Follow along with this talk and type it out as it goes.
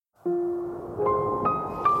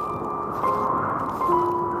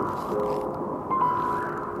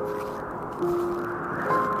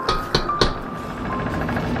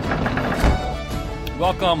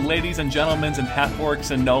Welcome, ladies and gentlemen, and half-orcs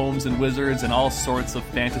and gnomes and wizards and all sorts of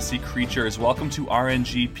fantasy creatures. Welcome to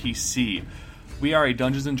RNG PC. We are a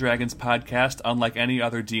Dungeons & Dragons podcast, unlike any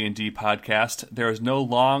other D&D podcast. There is no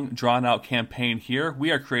long, drawn-out campaign here. We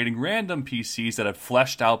are creating random PCs that have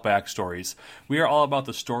fleshed-out backstories. We are all about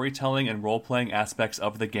the storytelling and role-playing aspects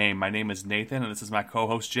of the game. My name is Nathan, and this is my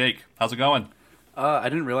co-host, Jake. How's it going? I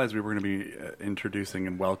didn't realize we were going to be introducing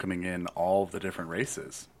and welcoming in all of the different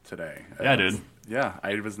races today. Yeah, dude. Yeah,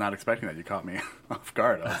 I was not expecting that. You caught me off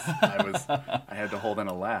guard. I had to hold in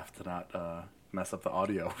a laugh to not mess up the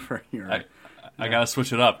audio for your... I gotta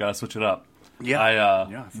switch it up. Yeah, it's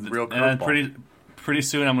a real curveball. And pretty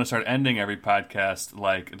soon I'm gonna start ending every podcast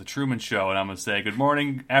like the Truman Show, and I'm gonna say good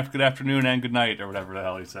morning, good afternoon, and good night, or whatever the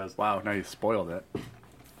hell he says. Wow, now you spoiled it.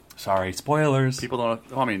 Sorry, spoilers. People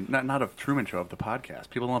don't. Well, I mean, not of Truman Show, of the podcast.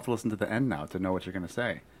 People don't have to listen to the end now to know what you're gonna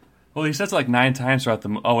say. Well, he says it like 9 times throughout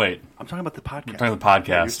the. Oh wait, I'm talking about the podcast. I'm talking about the podcast.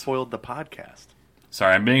 Yeah, you spoiled the podcast.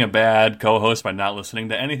 Sorry, I'm being a bad co-host by not listening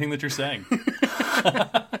to anything that you're saying.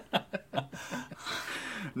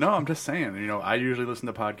 No, I'm just saying. You know, I usually listen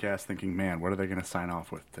to podcasts thinking, man, what are they going to sign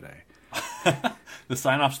off with today? The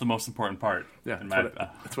sign-off's the most important part. Yeah,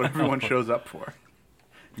 that's what everyone shows up for.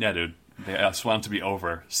 Yeah, dude. They just want it to be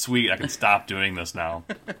over. Sweet, I can stop doing this now.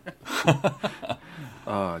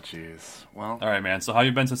 Oh, jeez. Well, all right, man. So how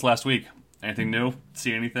you been since last week? Anything new?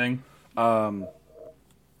 See anything? No.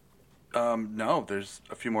 There's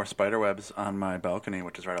a few more spider webs on my balcony,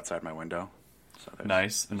 which is right outside my window. So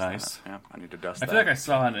nice. Yeah, I need to dust I feel like I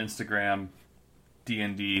saw an Instagram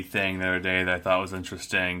D&D thing the other day that I thought was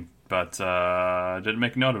interesting, but didn't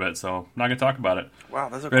make a note of it, so I'm not going to talk about it. Wow,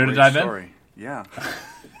 that's a Ready great to dive story. In? Yeah.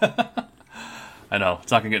 I know.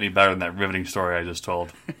 It's not going to get any better than that riveting story I just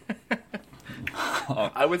told.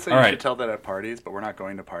 I would say you should tell that at parties, but we're not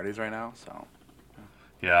going to parties right now, so...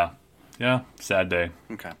 Yeah, sad day.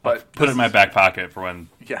 Okay, but put it in my back pocket for when.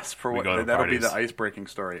 Yes, for we what go to that'll parties. be the ice-breaking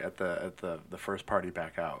story at the first party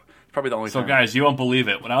back out. Probably the only. So time. Guys, you won't believe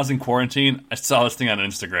it. When I was in quarantine, I saw this thing on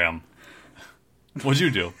Instagram. What'd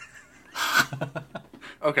you do?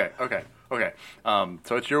 Okay. So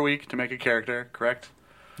it's your week to make a character, correct?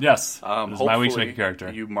 Yes. It's my week to make a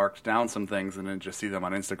character. You marked down some things and then just see them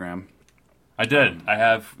on Instagram. I did. I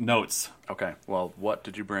have notes. Okay. Well, what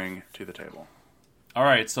did you bring to the table? All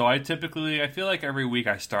right, so I feel like every week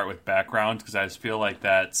I start with background because I just feel like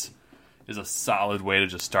that is a solid way to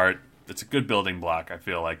just start. It's a good building block, I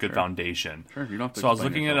feel like, good foundation. Sure, you don't have to So I was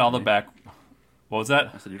looking at all the back... What was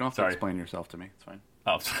that? I said you don't have to explain yourself to me. It's fine.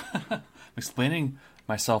 Oh, I'm explaining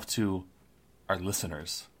myself to our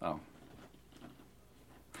listeners. Oh.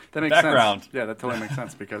 That makes background. sense. Yeah, that totally makes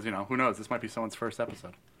sense because, you know, who knows? This might be someone's first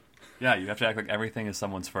episode. Yeah, you have to act like everything is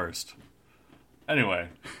someone's first. Anyway,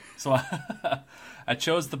 so I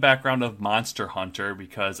chose the background of Monster Hunter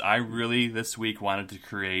because I really, this week, wanted to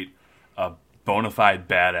create a bona fide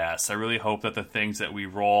badass. I really hope that the things that we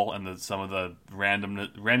roll and some of the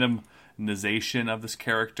randomization of this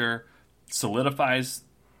character solidifies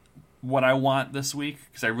what I want this week,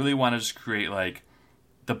 because I really want to just create, like,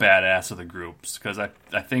 the badass of the groups, because I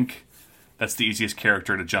think that's the easiest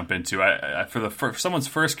character to jump into. For someone's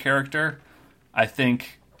first character, I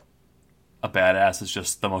think a badass is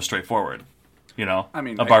just the most straightforward. You know, I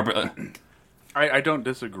mean, I don't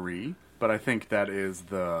disagree, but I think that is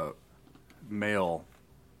the male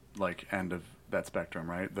end of that spectrum,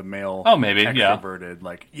 right? The male, extroverted,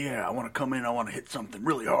 I want to come in, I want to hit something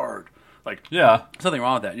really hard. There's nothing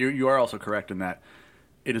wrong with that. You are also correct in that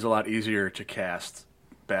it is a lot easier to cast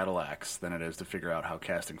Battle Axe than it is to figure out how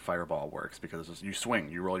casting Fireball works, because you swing,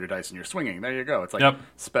 you roll your dice, and you're swinging. There you go. It's like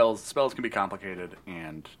spells can be complicated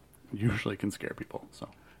and usually can scare people. So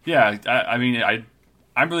yeah,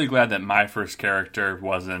 I'm really glad that my first character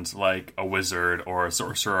wasn't like a wizard or a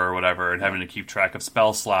sorcerer or whatever, and having to keep track of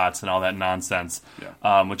spell slots and all that nonsense.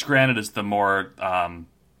 Yeah. Which, granted, is the more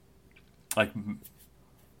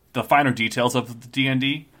the finer details of the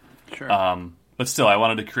D&D. Sure. But still, I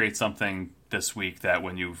wanted to create something this week that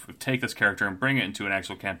when you take this character and bring it into an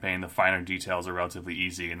actual campaign, the finer details are relatively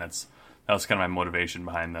easy, and that was kind of my motivation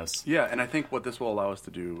behind this. Yeah, and I think what this will allow us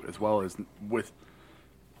to do as well is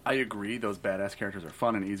I agree those badass characters are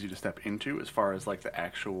fun and easy to step into as far as the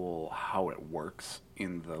actual how it works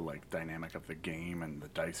in the dynamic of the game and the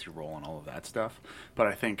dice you roll and all of that stuff. But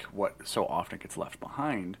I think what so often gets left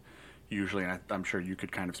behind usually, and I'm sure you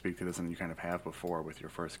could kind of speak to this and you kind of have before with your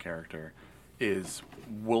first character, is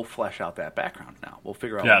we'll flesh out that background now. We'll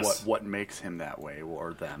figure out what makes him that way,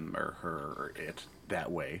 or them, or her, or it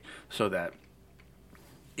that way, so that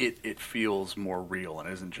it feels more real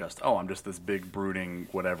and isn't just, oh, I'm just this big brooding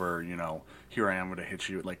whatever, here I am going to hit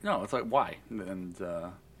you. Like, no, it's like, why? And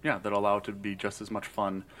that'll allow it to be just as much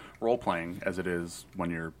fun role playing as it is when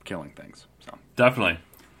you're killing things. So definitely.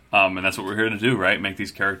 And that's what we're here to do, right? Make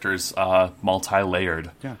these characters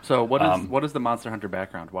multi-layered. Yeah. So what is the Monster Hunter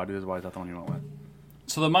background? Why is that the one you went with?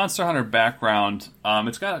 So the Monster Hunter background,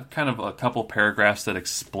 it's got kind of a couple paragraphs that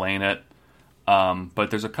explain it. But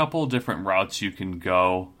there's a couple different routes you can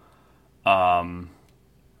go. You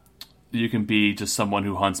can be just someone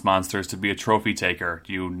who hunts monsters to be a trophy taker.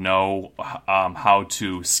 You know how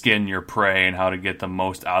to skin your prey and how to get the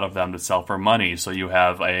most out of them to sell for money. So you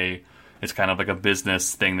have it's kind of like a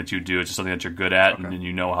business thing that you do. It's just something that you're good at, okay. And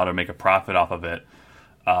you know how to make a profit off of it.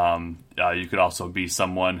 You could also be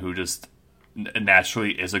someone who just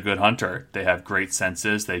naturally is a good hunter. They have great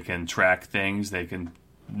senses. They can track things. They can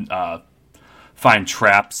find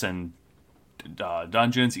traps and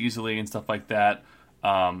dungeons easily and stuff like that.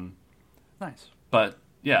 Nice. But,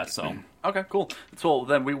 yeah, so... Okay, cool. So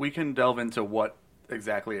then we can delve into what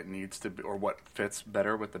exactly it needs to be, or what fits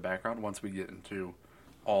better with the background once we get into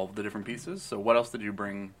all of the different pieces. So what else did you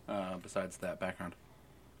bring besides that background?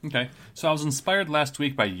 Okay. So I was inspired last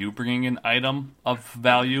week by you bringing an item of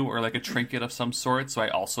value or like a trinket of some sort, so I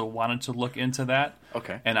also wanted to look into that.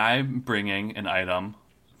 Okay. And I'm bringing an item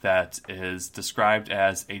that is described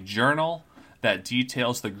as a journal that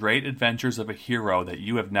details the great adventures of a hero that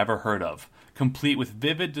you have never heard of, complete with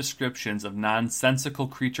vivid descriptions of nonsensical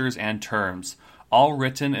creatures and terms, all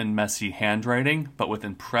written in messy handwriting, but with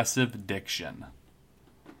impressive diction.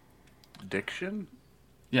 Diction?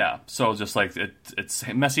 Yeah, so just like it's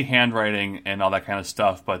messy handwriting and all that kind of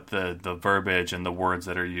stuff, but the verbiage and the words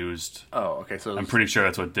that are used. Oh, okay. So I'm pretty sure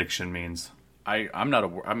that's what diction means. I'm not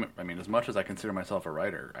I mean, as much as I consider myself a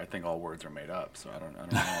writer, I think all words are made up. So I don't know.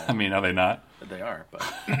 I mean, are they not? They are,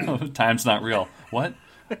 but time's not real. What?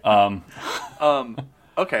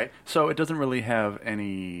 Okay, so it doesn't really have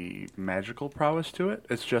any magical prowess to it.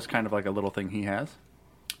 It's just kind of like a little thing he has.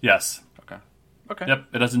 Yes. Okay. Yep.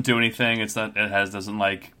 It doesn't do anything. It's not. It doesn't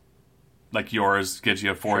like yours gives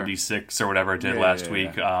you a 4d6 or whatever it did last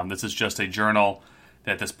week. Yeah. This is just a journal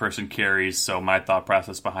that this person carries. So my thought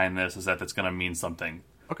process behind this is that it's going to mean something.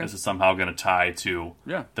 Okay. This is somehow going to tie to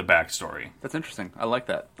the backstory. That's interesting. I like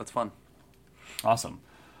that. That's fun. Awesome.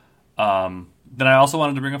 Then I also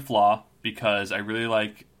wanted to bring a flaw because I really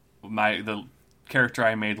like the character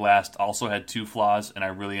I made last also had 2 flaws, and I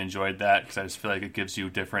really enjoyed that because I just feel like it gives you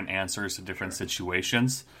different answers to different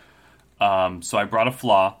situations. So I brought a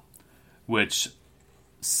flaw, which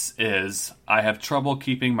is I have trouble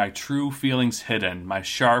keeping my true feelings hidden. My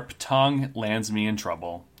sharp tongue lands me in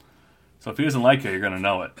trouble. So if he doesn't like it, you're going to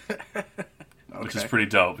know it. Which is pretty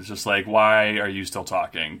dope. It's just like, why are you still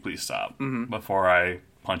talking? Please stop. Mm-hmm. Before I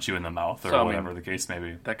punch you in the mouth or whatever the case may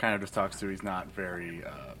be. That kind of just talks to he's not very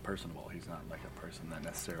personable. He's not like a person that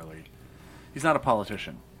necessarily... He's not a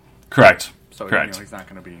politician. Correct. So Correct. He's not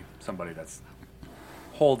going to be somebody that's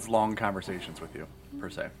holds long conversations with you,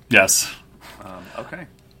 per se. Yes. Okay.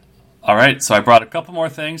 All right, so I brought a couple more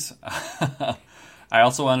things. I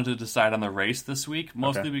also wanted to decide on the race this week,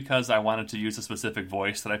 mostly because I wanted to use a specific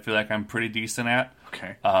voice that I feel like I'm pretty decent at.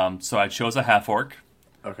 Okay. So I chose a half-orc.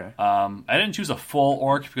 Okay. I didn't choose a full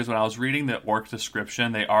orc because when I was reading the orc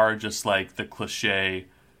description, they are just like the cliche,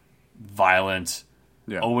 violent.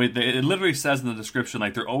 Yeah. Always, it literally says in the description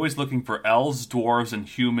like they're always looking for elves, dwarves, and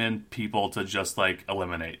human people to just like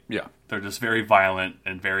eliminate. Yeah. They're just very violent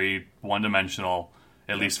and very one-dimensional,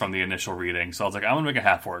 at least from the initial reading. So I was like, I'm gonna make a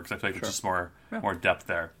half orc because I feel like it's just more depth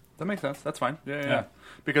there. That makes sense. That's fine. Yeah.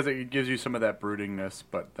 Because it gives you some of that broodingness,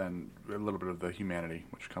 but then a little bit of the humanity,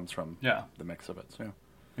 which comes from the mix of it. So yeah.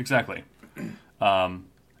 Exactly. And then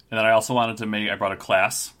I also wanted to I brought a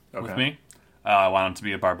class with me. I wanted to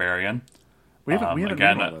be a barbarian. We haven't made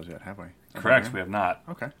one of those yet, have we? Correct, we have not.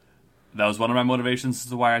 Okay. That was one of my motivations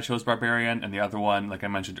as to why I chose barbarian, and the other one, like I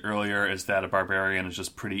mentioned earlier, is that a barbarian is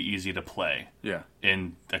just pretty easy to play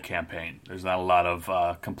in a campaign. There's not a lot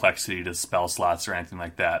of complexity to spell slots or anything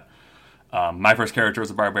like that. My first character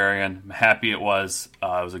was a barbarian. I'm happy it was.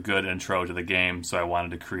 It was a good intro to the game, so I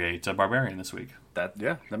wanted to create a barbarian this week. That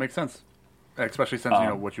makes sense. Especially since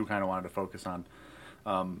what you kind of wanted to focus on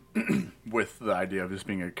with the idea of just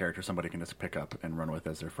being a character somebody can just pick up and run with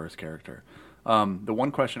as their first character. The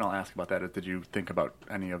one question I'll ask about that is, did you think about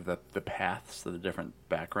any of the paths, the different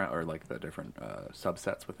background, or like the different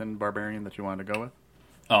subsets within Barbarian that you wanted to go with?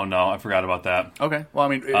 Oh, no, I forgot about that. Okay. Well, I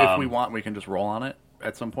mean, if we want, we can just roll on it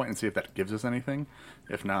at some point and see if that gives us anything.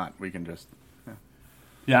 If not, we can just...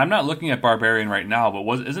 Yeah, I'm not looking at Barbarian right now, but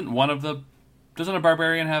doesn't a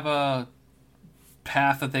Barbarian have a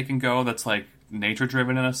path that they can go that's like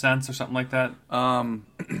nature-driven in a sense or something like that? I'm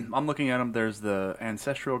looking at them. There's the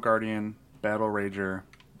Ancestral Guardian, Battle Rager.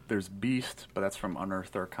 There's Beast, but that's from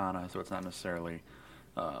Unearthed Arcana, so it's not necessarily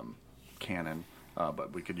canon,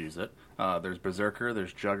 but we could use it. There's Berserker,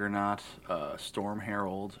 there's Juggernaut, Storm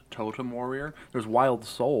Herald, Totem Warrior. There's Wild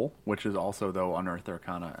Soul, which is also, though, Unearthed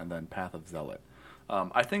Arcana, and then Path of Zealot.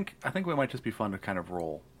 I think it might just be fun to kind of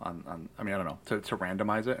roll on I mean, I don't know, to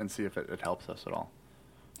randomize it and see if it helps us at all.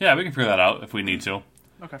 Yeah, we can figure that out if we need to.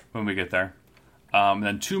 Okay. When we get there. And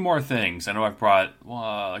then 2 more things. I know I've brought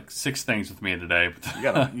like 6 things with me today. You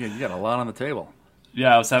got a lot on the table.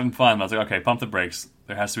 Yeah, I was having fun. I was like, okay, pump the brakes.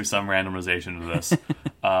 There has to be some randomization to this.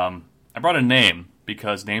 I brought a name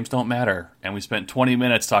because names don't matter, and we spent 20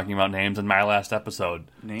 minutes talking about names in my last episode.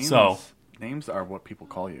 Names are what people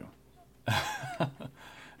call you.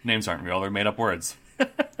 Names aren't real; they're made-up words.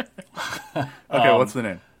 Okay, what's the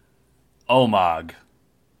name? Omog.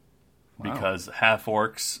 Wow. Because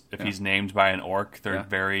half-orcs, if he's named by an orc, they're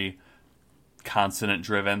very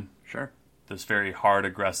consonant-driven. Sure. There's very hard,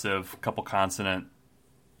 aggressive, couple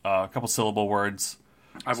syllable words.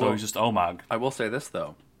 So he's just Omog. I will say this,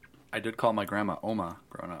 though. I did call my grandma Oma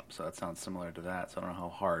growing up, so that sounds similar to that. So I don't know how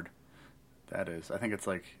hard that is. I think it's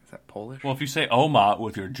like, is that Polish? Well, if you say Oma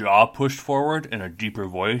with your jaw pushed forward in a deeper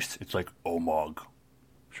voice, it's like Omog.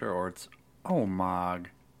 Sure, or it's Omog.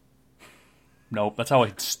 Nope, that's how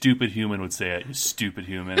a stupid human would say it. You stupid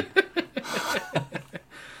human.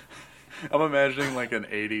 I'm imagining like an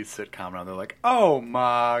 80s sitcom now. They're like, "Oh,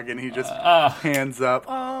 Mog," and he just hands up,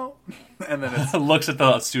 "Oh," and then it looks at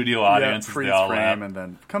the studio audience. Freeze frame, and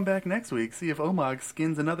then come back next week, see if Omog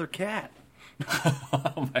skins another cat.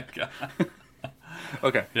 Oh my god.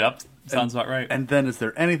 Okay. Yep. Sounds about right. And then, is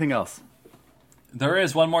there anything else? There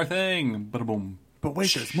is one more thing. Ba-da-boom. But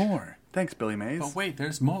wait, there's more. Thanks, Billy Mays. But wait,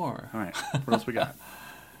 there's more. All right. What else we got?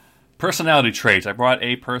 Personality traits. I brought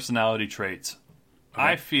a personality trait. Okay.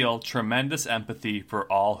 I feel tremendous empathy for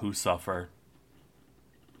all who suffer.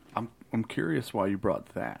 I'm curious why you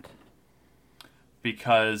brought that.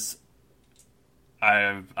 Because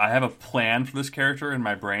I have a plan for this character in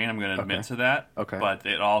my brain. I'm going to admit to that. Okay. But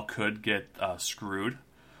it all could get screwed.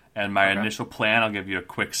 And my initial plan, I'll give you a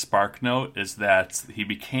quick spark note, is that he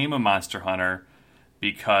became a monster hunter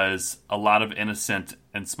because a lot of innocent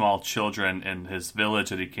and small children in his village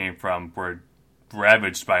that he came from were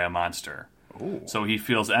ravaged by a monster. Ooh. So he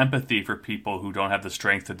feels empathy for people who don't have the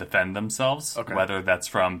strength to defend themselves, whether that's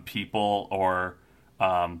from people or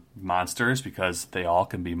monsters, because they all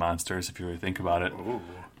can be monsters if you really think about it. Ooh.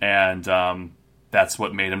 And that's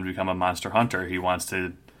what made him become a monster hunter. He wants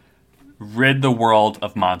to rid the world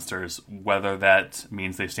of monsters, whether that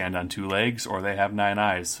means they stand on 2 legs or they have 9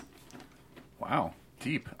 eyes. Wow.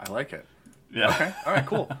 Deep. I like it. Yeah. Okay. All right,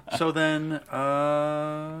 cool. So then,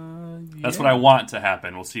 that's what I want to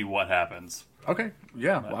happen. We'll see what happens. Okay.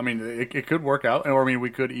 Yeah. Well, I mean, it could work out, or I mean, we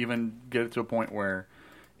could even get it to a point where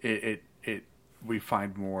we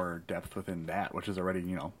find more depth within that, which is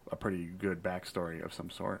already, a pretty good backstory of some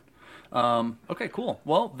sort. Okay. Cool.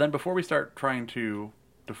 Well, then before we start trying to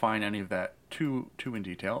define any of that too in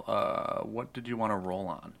detail, what did you want to roll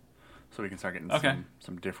on, so we can start getting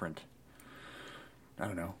some different, I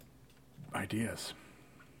don't know, ideas.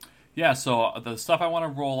 Yeah, so the stuff I want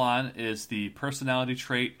to roll on is the personality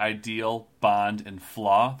trait, ideal, bond, and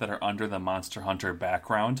flaw that are under the Monster Hunter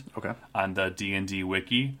background on the D&D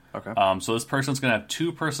wiki. Okay. So this person's going to have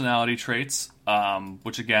 2 personality traits,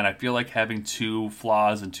 which again, I feel like having 2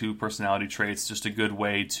 flaws and 2 personality traits is just a good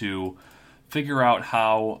way to figure out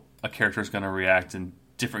how a character is going to react in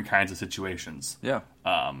different kinds of situations. Yeah.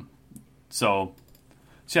 So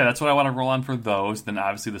yeah, that's what I want to roll on for those. Then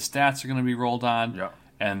obviously the stats are going to be rolled on. Yeah.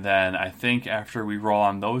 And then I think after we roll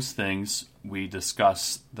on those things, we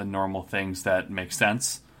discuss the normal things that make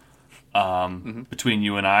sense between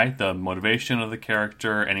you and I, the motivation of the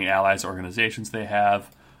character, any allies, organizations they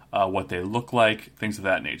have, what they look like, things of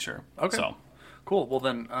that nature. Okay. So, cool. Well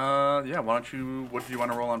then, what do you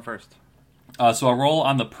want to roll on first? So I'll roll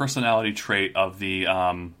on the personality trait of the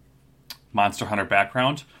Monster Hunter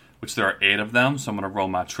background, which there are 8 of them. So I'm going to roll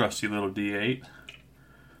my trusty little D8.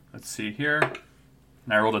 Let's see here.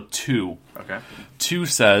 And I rolled a 2. Okay. 2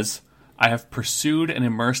 says, I have pursued and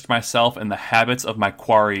immersed myself in the habits of my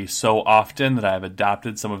quarry so often that I have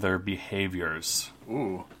adopted some of their behaviors.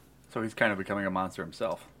 Ooh. So he's kind of becoming a monster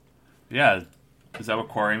himself. Yeah. Is that what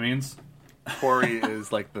quarry means? Quarry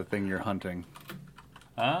is like the thing you're hunting.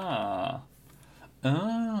 Ah.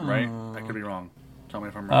 Right? I could be wrong. Tell me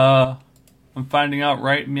if I'm wrong. I'm finding out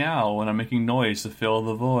right meow when I'm making noise to fill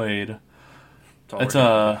the void. We're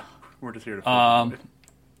just here to fill the void.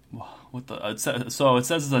 What the? So it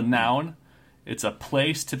says it's a noun. It's a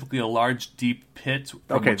place, typically a large, deep pit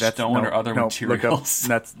from which stone or other materials.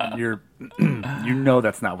 That's you know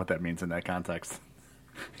that's not what that means in that context.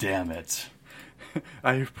 Damn it!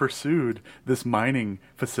 I've pursued this mining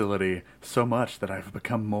facility so much that I've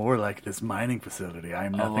become more like this mining facility. I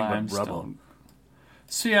am nothing but rubble.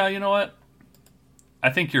 So yeah, you know what?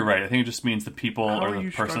 I think you're right. I think it just means the people or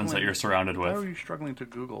the persons that you're surrounded with. How are you struggling to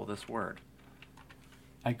Google this word?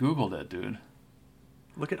 I Googled it, dude.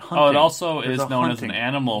 Look at hunting. Oh, it also is known as an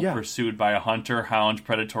animal pursued by a hunter, hound,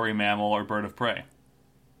 predatory mammal, or bird of prey.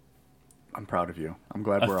 I'm proud of you. I'm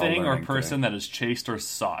glad we're all learning today. A thing or person that is chased or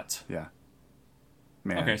sought. Yeah.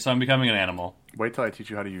 Man. Okay, so I'm becoming an animal. Wait till I teach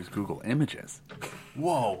you how to use Google Images.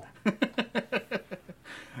 Whoa.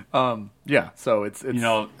 Yeah, so it's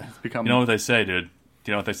become... You know what they say, dude?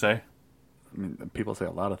 Do you know what they say? I mean, people say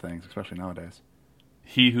a lot of things, especially nowadays.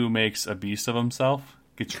 He who makes a beast of himself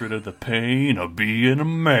gets rid of the pain of being a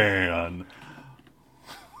man.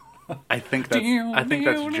 I think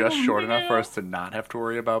that's just short enough for us to not have to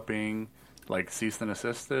worry about being like ceased and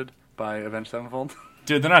assisted by Avenged Sevenfold.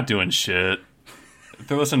 Dude, they're not doing shit. If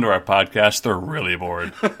they're listening to our podcast, they're really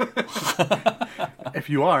bored. If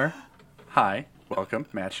you are, hi, welcome,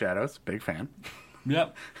 Matt Shadows, big fan.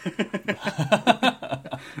 Yep.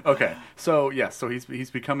 Okay, so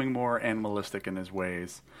he's becoming more animalistic in his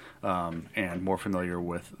ways, and more familiar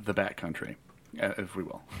with the Backcountry, if we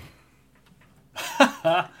will.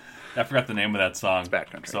 I forgot the name of that song. It's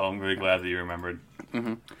Backcountry. So I'm really glad that you remembered.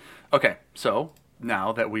 Mm-hmm. Okay, so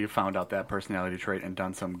now that we've found out that personality trait and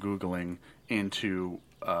done some Googling into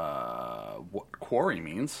what quarry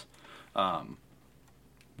means,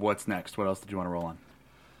 what's next? What else did you want to roll on?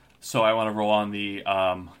 So I want to roll on the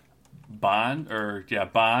bond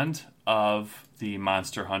of the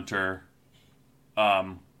Monster Hunter.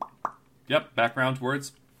 Background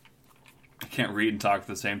words. I can't read and talk at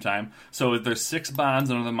the same time. So there's 6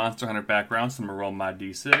 bonds under the Monster Hunter background. So I'm going to roll my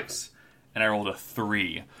d6, and I rolled a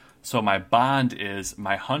 3. So my bond is,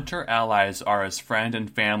 my hunter allies are as friend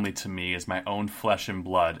and family to me as my own flesh and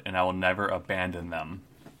blood, and I will never abandon them.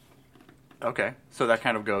 Okay, so that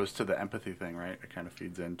kind of goes to the empathy thing, right? It kind of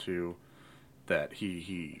feeds into that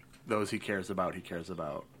those he cares about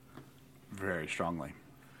very strongly.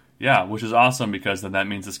 Yeah, which is awesome, because then that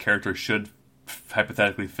means this character should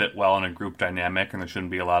hypothetically fit well in a group dynamic, and there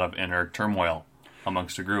shouldn't be a lot of inner turmoil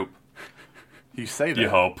amongst a group. You say that.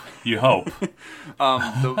 You hope.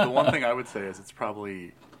 The one thing I would say is it's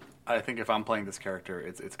probably, I think if I'm playing this character,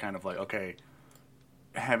 it's kind of like, okay,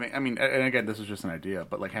 and again, this is just an idea,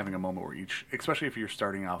 but like having a moment where especially if you're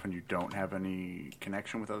starting off and you don't have any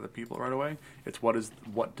connection with other people right away, it's what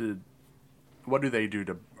do they do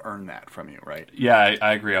to earn that from you, right? Yeah,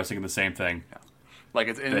 I agree. I was thinking the same thing. Yeah. Like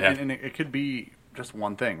and it could be just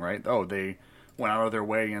one thing, right? Oh, they went out of their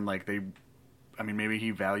way and like maybe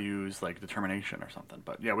he values like determination or something.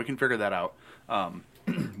 But yeah, we can figure that out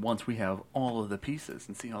once we have all of the pieces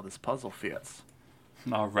and see how this puzzle fits.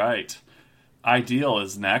 All right. Ideal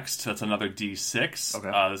is next. That's another D6.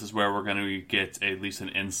 Okay. This is where we're going to get at least an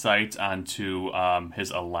insight onto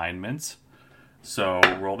his alignment. So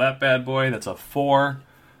roll that bad boy. That's a 4,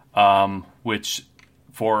 which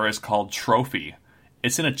 4 is called Trophy.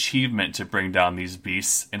 It's an achievement to bring down these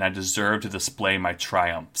beasts, and I deserve to display my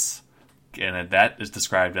triumphs. And that is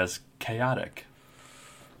described as chaotic.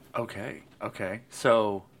 Okay.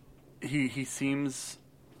 So he seems...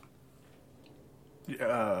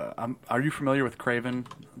 are you familiar with Kraven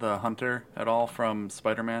the Hunter at all from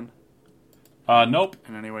Spider-Man? Nope.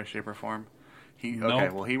 In any way, shape, or form? Nope. Okay,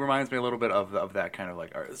 well, he reminds me a little bit of that kind of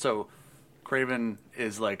like... So, Kraven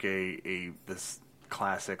is like this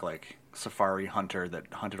classic like safari hunter that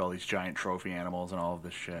hunted all these giant trophy animals and all of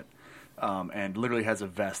this shit. And literally has a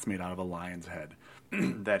vest made out of a lion's head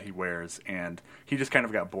that he wears. And he just kind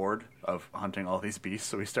of got bored of hunting all these beasts,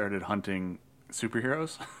 so he started hunting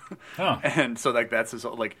superheroes. Oh. And so like that's his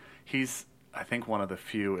he's I think one of the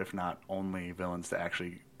few, if not only, villains to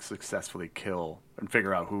actually successfully kill and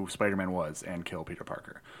figure out who Spider-Man was and kill Peter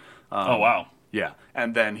Parker. Oh wow. Yeah.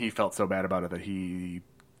 And then he felt so bad about it that he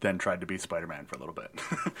then tried to be Spider-Man for a little bit.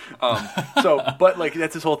 But like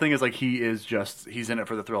that's his whole thing, is like he's in it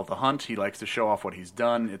for the thrill of the hunt. He likes to show off what he's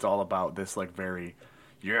done. It's all about this like very,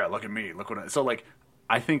 yeah, look at me, look what so like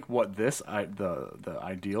I think what the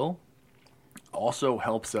ideal also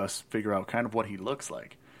helps us figure out kind of what he looks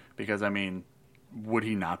like, because I mean, would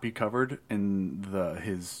he not be covered in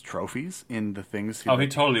his trophies, in the things? He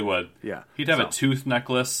totally would. Yeah, he'd have a tooth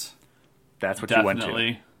necklace. That's what definitely.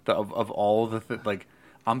 You went to. Of all the like,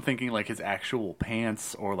 I'm thinking like his actual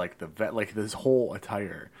pants or like like this whole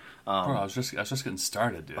attire. Bro, I was just getting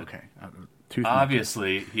started, dude. Okay.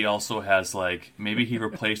 Obviously, he also has like maybe he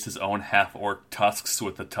replaced his own half-orc tusks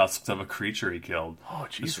with the tusks of a creature he killed. Oh,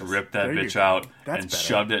 Jesus! Just ripped that bitch out and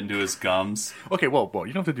shoved it into his gums. Okay, well,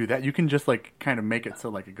 you don't have to do that. You can just like kind of make it so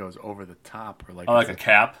like it goes over the top or like like a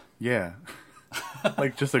cap. Yeah,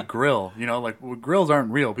 like just a grill. You know, like grills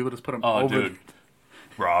aren't real. People just put them over. Dude.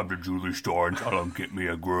 Rob the jewelry store and tell him get me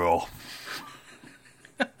a grill.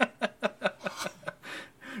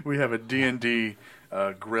 We have a D&D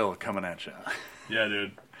grill coming at you. Yeah,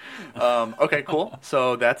 dude. Okay, cool.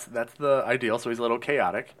 So that's the ideal. So he's a little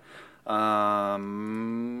chaotic. What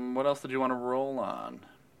else did you want to roll on?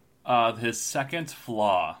 His second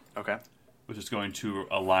flaw. Okay. Which is going to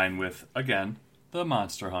align with, again, the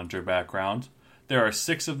Monster Hunter background. There are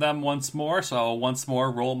 6 of them once more, so I'll once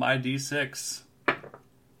more roll my D6.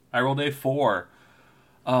 I rolled a 4.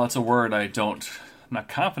 Oh, it's a word I'm not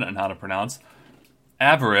confident in how to pronounce.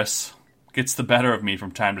 Avarice gets the better of me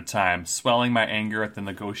from time to time, swelling my anger at the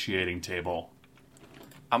negotiating table.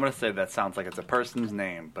 I'm going to say that sounds like it's a person's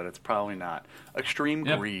name, but it's probably not. Extreme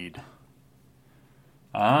greed.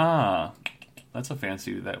 Ah, that's a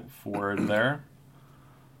fancy word there.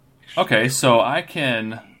 Okay, so I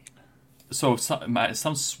can... So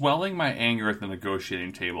some swelling my anger at the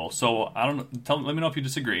negotiating table. So I don't know. Let me know if you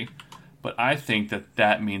disagree. But I think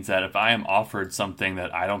that means that if I am offered something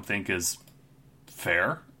that I don't think is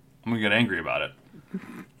fair, I'm gonna get angry about it.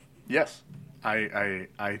 Yes, I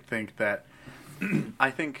think that I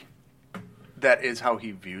think that is how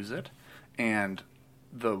he views it. And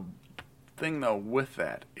the thing though with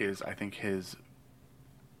that is I think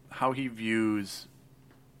how he views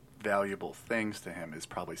valuable things to him is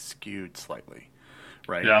probably skewed slightly,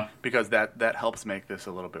 right? Yeah. Because that helps make this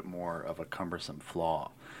a little bit more of a cumbersome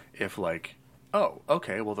flaw. If like, oh,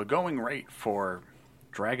 okay, well the going rate for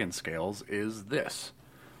dragon scales is this.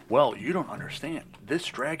 Well, you don't understand. This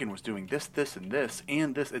dragon was doing this, this, and this,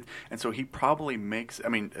 and this, and so he probably makes. I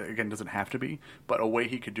mean, again, it doesn't have to be, but a way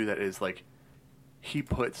he could do that is like he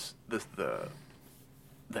puts the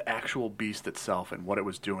actual beast itself and what it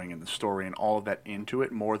was doing and the story and all of that into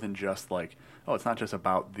it more than just like, oh, it's not just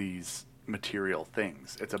about these material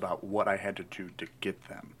things. It's about what I had to do to get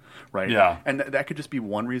them, right? Yeah. And that could just be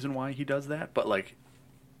one reason why he does that, but like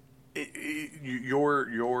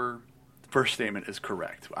your first statement is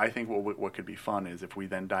correct. I think what could be fun is if we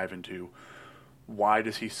then dive into why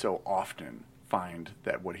does he so often find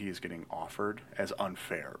that what he is getting offered as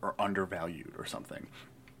unfair or undervalued or something.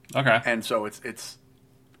 Okay. And so it's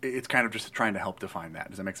kind of just trying to help define that.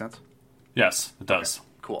 Does that make sense? Yes, it does. Okay,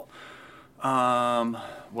 cool.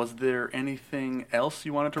 Was there anything else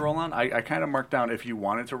you wanted to roll on? I kind of marked down if you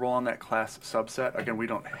wanted to roll on that class subset. Again, we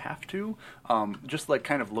don't have to. Just like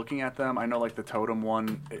kind of looking at them, I know like the totem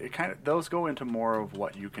one, it kind of those go into more of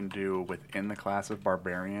what you can do within the class of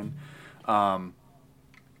barbarian. And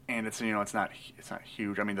it's it's not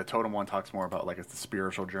huge. I mean, the totem one talks more about like it's the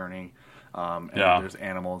spiritual journey. And there's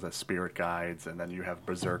animals as spirit guides, and then you have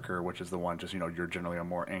berserker, which is the one just you're generally a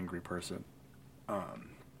more angry person.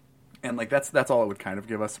 And like that's all it would kind of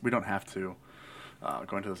give us. We don't have to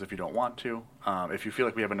go into this if you don't want to. If you feel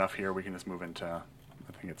like we have enough here, we can just move into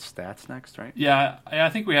I think it's stats next, right? Yeah, I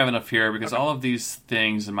think we have enough here because all of these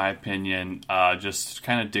things, in my opinion, just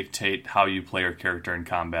kind of dictate how you play your character in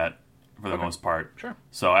combat for the most part. Sure.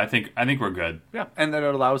 So I think we're good. Yeah, and then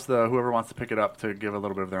it allows whoever wants to pick it up to give a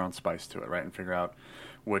little bit of their own spice to it, right, and figure out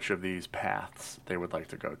which of these paths they would like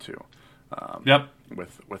to go to.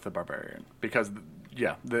 With the barbarian, because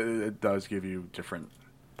it does give you different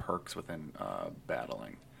perks within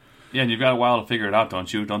battling. Yeah, and you've got a while to figure it out,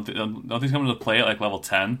 don't you? Don't these come into play at like level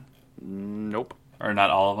 10? Nope. Or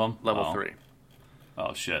not all of them? Level 3.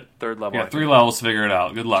 Oh shit. Third level. Yeah, 3 levels to figure it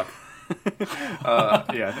out. Good luck.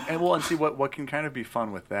 And see what can kind of be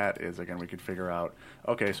fun with that is again we could figure out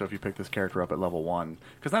so if you pick this character up at level 1,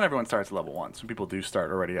 because not everyone starts at level 1. Some people do start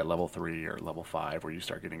already at level 3 or level 5 where you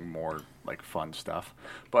start getting more like fun stuff.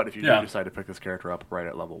 But if you do decide to pick this character up right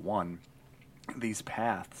at level 1, these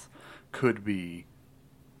paths could be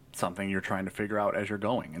something you're trying to figure out as you're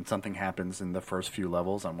going, and something happens in the first few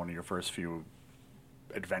levels on one of your first few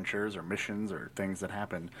adventures or missions or things that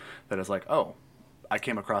happen that is like, oh, I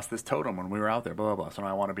came across this totem when we were out there, blah, blah, blah. So now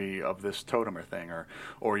I want to be of this totem or thing.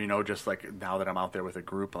 Or just like now that I'm out there with a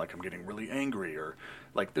group, like I'm getting really angry or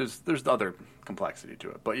like there's other complexity to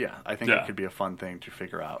it. But yeah, I think it could be a fun thing to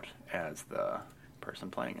figure out as the person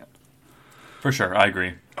playing it. For sure. I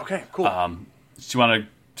agree. Okay, cool. Do you want to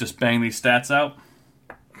just bang these stats out?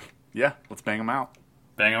 Yeah, let's bang them out.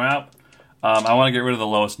 Bang them out. I want to get rid of the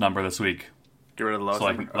lowest number this week. Get rid of the lowest.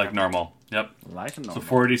 So like normal. Yep. Like normal. So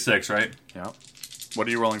 4d6, right? Yep. What are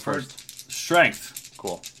you rolling first? Strength.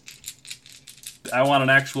 Cool. I want an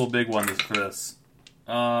actual big one for this.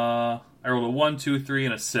 I rolled a 1, 2, 3,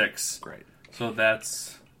 and a 6. Great. So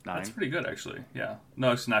that's 9. That's pretty good, actually. Yeah.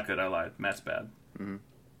 No, it's not good. I lied. Matt's bad. Mm-hmm.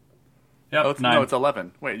 Yep, it's 9. No, it's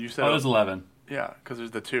 11. Wait, you said... Oh, it was 11. Yeah, because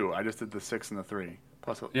there's the 2. I just did the 6 and the 3.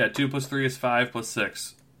 Plus... Yeah, 2 plus 3 is 5 plus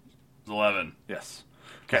 6 is 11. Yes.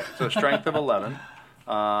 Okay, so strength of 11.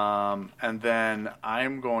 And then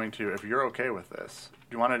I'm going to, if you're okay with this,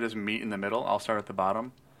 do you want to just meet in the middle? I'll start at the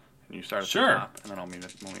bottom, and you start at the top, and then we'll meet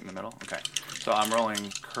in the middle. Okay. So I'm rolling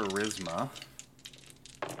charisma.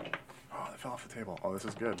 Oh, that fell off the table. Oh, this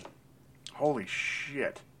is good. Holy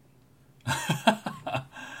shit.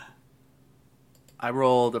 I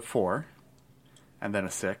rolled a 4, and then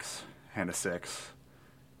a 6, and a 6,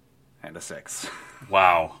 and a 6.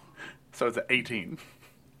 Wow. So it's an 18.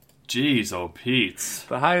 Jeez, oh Pete's.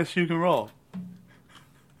 The highest you can roll.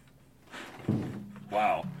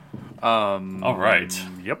 Wow. All right.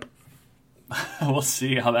 Yep. We'll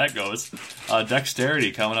see how that goes.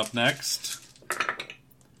 Dexterity coming up next.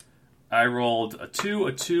 I rolled a 2,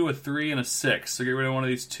 a 2, a 3, and a 6. So get rid of one of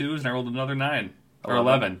these 2s, and I rolled another 9. Or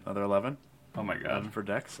 11. Another 11? Oh my god. 11 for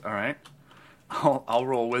Dex. All right. I'll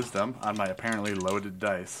roll Wisdom on my apparently loaded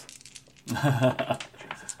dice. Jesus,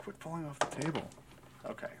 quit falling off the table.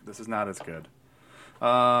 Okay, this is not as good.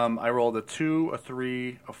 I rolled a 2, a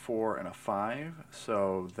 3, a 4, and a 5.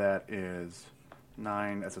 So that is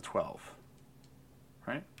 9 as a 12.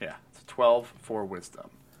 Right? Yeah, it's a 12 for Wisdom.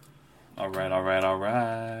 All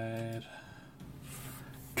right.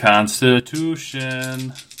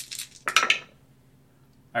 Constitution.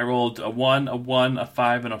 I rolled a 1, a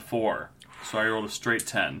 5, and a 4. So I rolled a straight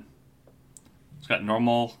 10. It's got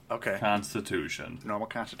normal Constitution. Normal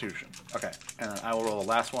Constitution. Okay. And then I will roll the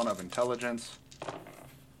last one of Intelligence.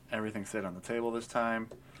 Everything stayed on the table this time.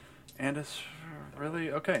 And it's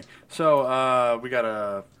really... Okay. So we got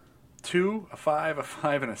a 2, a 5,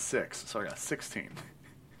 and a 6. So I got 16.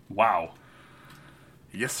 Wow.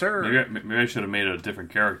 Yes, sir. Maybe I should have made it a different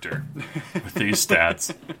character with these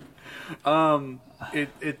stats.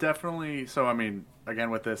 It definitely... So, I mean, again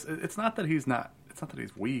with this, it's not that he's not... It's not that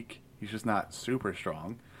he's weak. He's just not super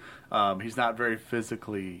strong. He's not very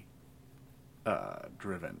physically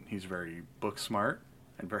driven. He's very book smart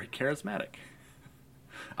and very charismatic.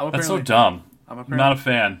 That's so dumb. I'm not a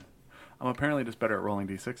fan. I'm apparently just better at rolling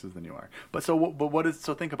d6s than you are. But what is?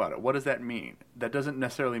 So think about it. What does that mean? That doesn't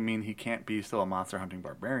necessarily mean he can't be still a monster hunting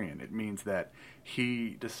barbarian. It means that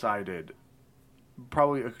he decided.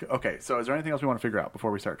 Probably okay. So is there anything else we want to figure out before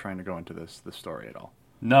we start trying to go into this story at all?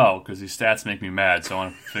 No, because these stats make me mad, so I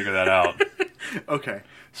want to figure that out. Okay,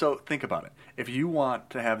 so think about it. If you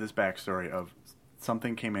want to have this backstory of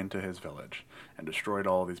something came into his village and destroyed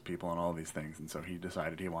all these people and all these things, and so he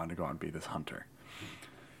decided he wanted to go out and be this hunter.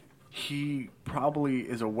 He probably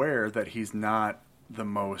is aware that he's not the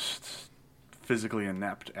most physically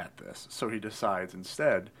inept at this, so he decides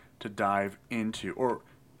instead to dive into,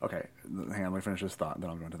 okay, hang on, let me finish this thought, and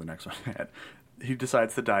then I'll go into the next one. He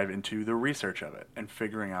decides to dive into the research of it and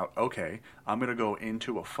figuring out, okay, I'm going to go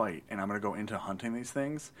into a fight and I'm going to go into hunting these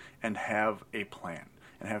things and have a plan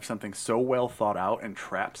and have something so well thought out and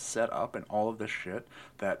traps set up and all of this shit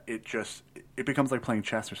that it becomes like playing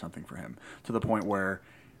chess or something for him, to the point where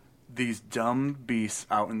these dumb beasts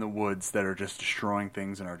out in the woods that are just destroying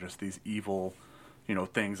things and are just these evil,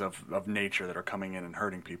 things of nature that are coming in and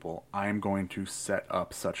hurting people, I'm going to set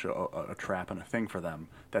up such a trap and a thing for them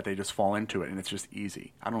that they just fall into it, and it's just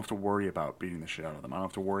easy. I don't have to worry about beating the shit out of them. I don't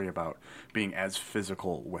have to worry about being as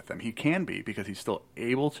physical with them. He can be, because he's still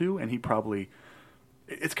able to, and he probably...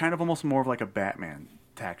 It's kind of almost more of like a Batman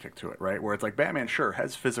tactic to it, right? Where it's like Batman, sure,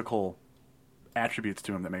 has physical attributes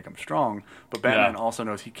to him that make him strong, but Batman also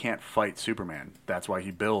knows he can't fight Superman. That's why he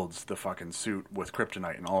builds the fucking suit with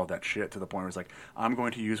kryptonite and all of that shit, to the point where he's like, I'm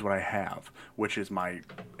going to use what I have, which is my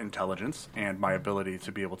intelligence and my ability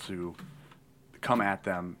to be able to come at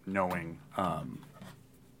them knowing,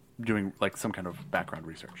 doing like some kind of background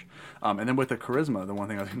research. And then with the charisma, the one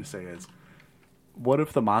thing I was going to say is, what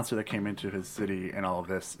if the monster that came into his city and all of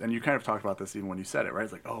this, and you kind of talked about this even when you said it, right?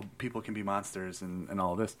 It's like, oh, people can be monsters and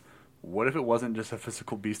all of this. What if it wasn't just a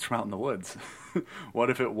physical beast from out in the woods? What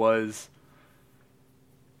if it was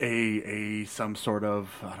some sort of,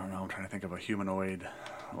 I don't know, I'm trying to think of a humanoid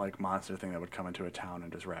like monster thing that would come into a town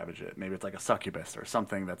and just ravage it. Maybe it's like a succubus or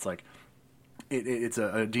something that's like it's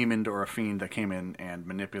a demon or a fiend that came in and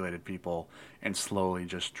manipulated people and slowly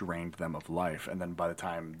just drained them of life. And then by the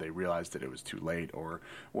time they realized that it was too late, or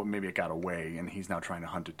well, maybe it got away, and he's now trying to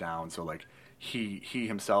hunt it down. So like he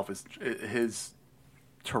himself is his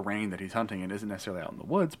terrain that he's hunting in isn't necessarily out in the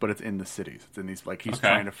woods, but it's in the cities. It's in these like he's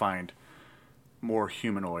trying to find more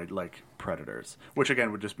humanoid like predators, which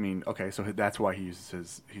again would just mean so that's why he's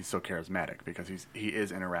so charismatic, because he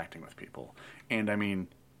is interacting with people. And I mean,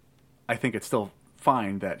 I think it's still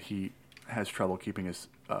fine that he has trouble keeping his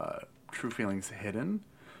true feelings hidden,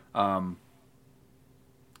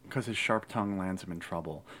 because his sharp tongue lands him in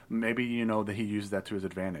trouble. Maybe that he uses that to his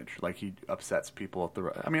advantage, like he upsets people at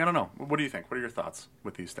the. I mean, I don't know. What do you think? What are your thoughts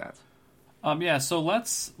with these stats? So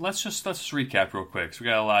let's just recap real quick. So we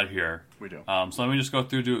got a lot here. We do. So let me just go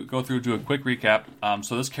through do a quick recap.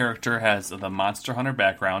 So this character has the Monster Hunter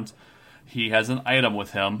background. He has an item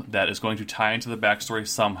with him that is going to tie into the backstory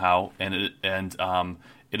somehow, and it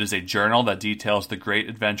is a journal that details the great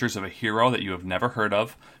adventures of a hero that you have never heard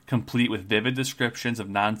of, complete with vivid descriptions of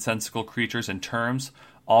nonsensical creatures and terms,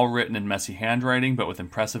 all written in messy handwriting but with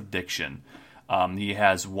impressive diction. He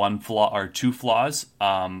has two flaws.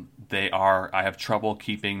 They are: I have trouble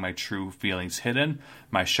keeping my true feelings hidden.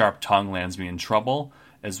 My sharp tongue lands me in trouble,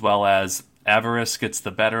 as well as avarice gets the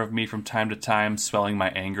better of me from time to time, swelling my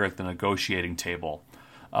anger at the negotiating table.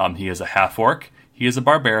 He is a half-orc. He is a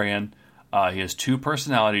barbarian. He has two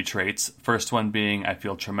personality traits. First one being, I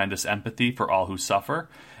feel tremendous empathy for all who suffer.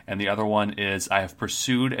 And the other one is, I have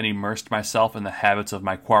pursued and immersed myself in the habits of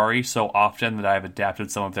my quarry so often that I have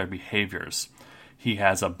adapted some of their behaviors. He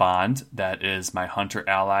has a bond that is, my hunter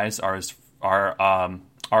allies are as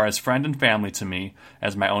friend and family to me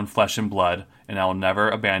as my own flesh and blood, and I will never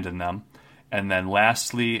abandon them. And then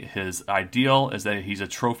lastly, his ideal is that he's a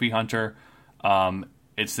trophy hunter.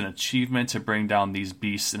 It's an achievement to bring down these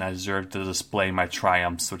beasts, and I deserve to display my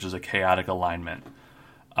triumphs, which is a chaotic alignment.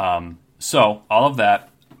 So all of that,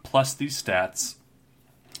 plus these stats,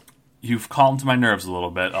 you've calmed my nerves a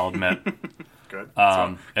little bit, I'll admit. Good.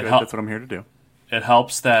 That's what I'm here to do. It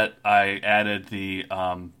helps that I added the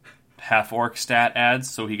half-orc stat adds,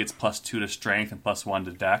 so he gets +2 to strength and +1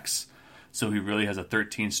 to dex. So he really has a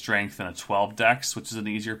 13 strength and a 12 dex, which is an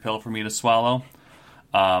easier pill for me to swallow.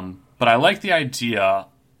 But I like the idea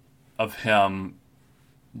of him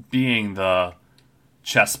being the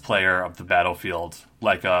chess player of the battlefield,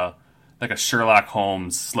 like a Sherlock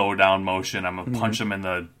Holmes slow down motion. I'm gonna punch him in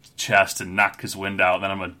the chest and knock his wind out, and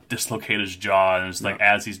then I'm gonna dislocate his jaw, and it's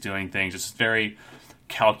as he's doing things, it's very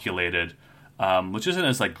calculated, which isn't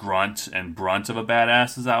as like grunt and brunt of a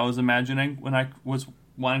badass as I was imagining when I was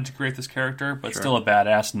wanting to create this character, but still a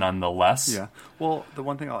badass nonetheless. Yeah. Well, the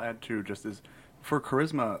one thing I'll add too just is for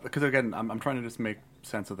charisma, because again, I'm trying to just make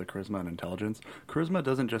sense of the charisma and intelligence. Charisma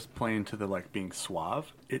doesn't just play into the like being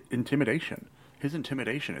suave. Intimidation. His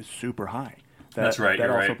intimidation is super high. That's right.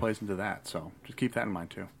 That also plays into that. So just keep that in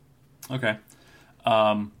mind too. Okay.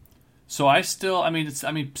 So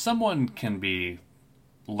someone can be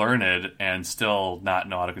learned and still not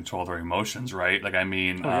know how to control their emotions, right? Like,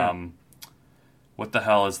 what the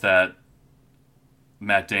hell is that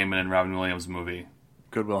Matt Damon and Robin Williams movie?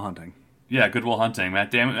 Good Will Hunting. Yeah, Good Will Hunting.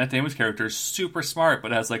 Matt Damon's character is super smart,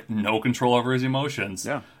 but has like no control over his emotions.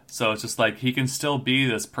 Yeah. So it's just like he can still be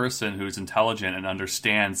this person who's intelligent and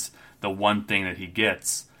understands the one thing that he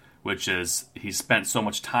gets, which is he's spent so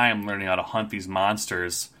much time learning how to hunt these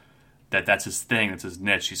monsters that's his thing, that's his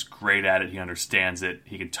niche. He's great at it. He understands it.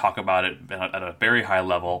 He can talk about it at a very high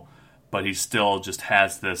level, but he still just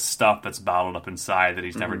has this stuff that's bottled up inside that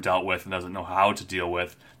he's never dealt with and doesn't know how to deal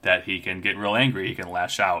with, that he can get real angry. He can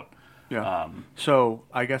lash out. Yeah. So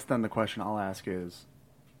I guess then the question I'll ask is,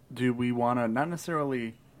 do we want to not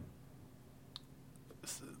necessarily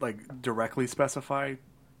like directly specify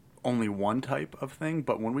only one type of thing,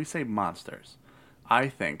 but when we say monsters, I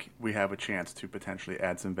think we have a chance to potentially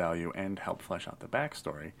add some value and help flesh out the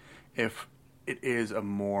backstory if it is a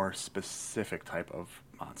more specific type of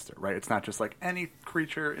monster, right? It's not just like any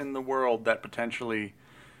creature in the world that potentially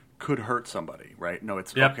could hurt somebody, right? No,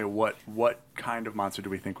 it's okay, what kind of monster do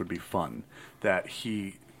we think would be fun that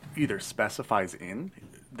he either specifies in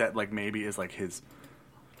that like maybe is like his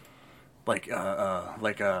like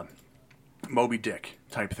a Moby Dick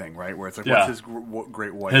type thing, right? Where it's like, what's his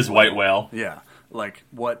great white his white whale? Yeah, like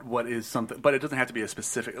what is something? But it doesn't have to be a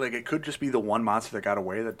specific. Like it could just be the one monster that got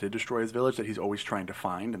away that did destroy his village that he's always trying to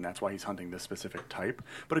find, and that's why he's hunting this specific type.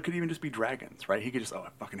 But it could even just be dragons, right? He could just I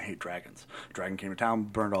fucking hate dragons. Dragon came to town,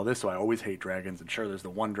 burned all this, so I always hate dragons. And sure, there's the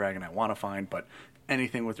one dragon I want to find, but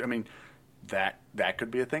anything with that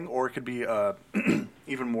could be a thing, or it could be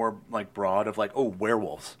even more like broad of like, oh,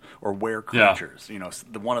 werewolves or were creatures. You know,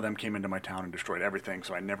 the one of them came into my town and destroyed everything,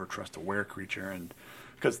 so I never trust a were creature. And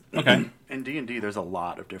because in D&D, there's a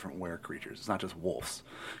lot of different were creatures. It's not just wolves.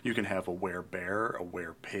 You can have a were bear, a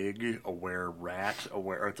were pig, a were rat,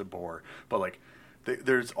 or it's a boar. But like,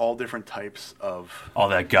 there's all different types of all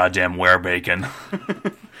that goddamn were bacon.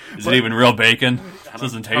 Is it even real bacon? It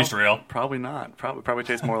doesn't taste real. Probably not. Probably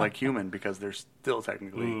tastes more like human because they're still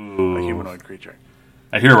technically a humanoid creature.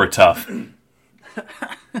 I hear we're tough.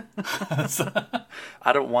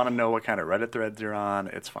 I don't want to know what kind of Reddit threads you're on.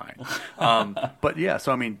 It's fine. But yeah,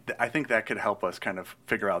 so I mean, I think that could help us kind of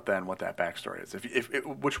figure out then what that backstory is.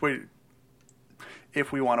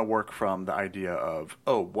 If we want to work from the idea of,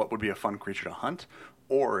 what would be a fun creature to hunt,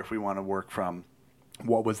 or if we want to work from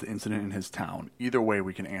what was the incident in his town. Either way,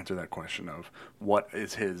 we can answer that question of what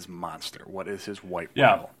is his monster? What is his white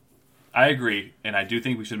whale? I agree, and I do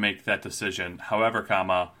think we should make that decision. However,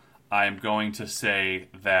 I'm going to say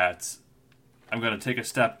that I'm going to take a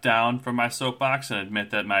step down from my soapbox and admit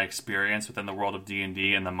that my experience within the world of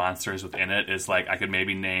D&D and the monsters within it is like I could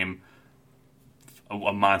maybe name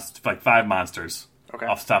a monster, like 5 monsters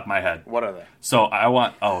off the top of my head. What are they? So I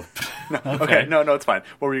want... okay. No, it's fine.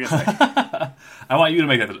 What were you going to say? I want you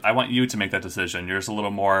to make that decision. You're just a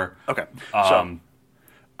little more... Okay.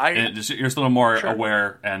 You're just a little more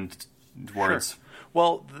aware and words. Sure.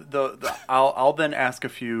 Well, I'll then ask a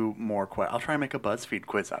few more questions. I'll try and make a BuzzFeed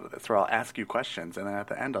quiz out of this, where I'll ask you questions, and then at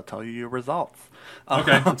the end I'll tell you your results.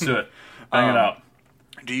 Okay, let's do it. Bang it out.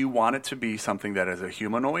 Do you want it to be something that is a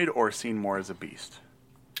humanoid or seen more as a beast?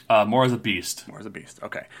 More as a beast. More as a beast,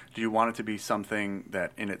 okay. Do you want it to be something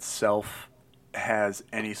that in itself has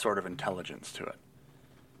any sort of intelligence to it?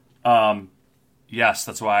 Yes,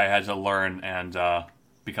 that's why I had to learn and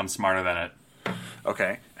become smarter than it.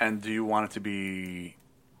 Okay, and do you want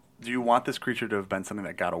this creature to have been something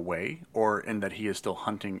that got away, or in that he is still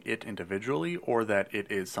hunting it individually, or that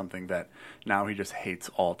it is something that now he just hates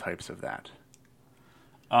all types of that?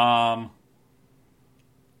 For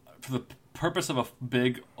the purpose of a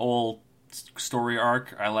big old story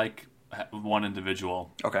arc, I like one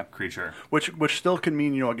individual creature. Which still can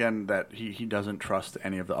mean, again, that he doesn't trust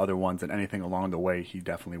any of the other ones, and anything along the way he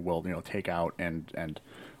definitely will, take out and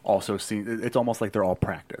also see. It's almost like they're all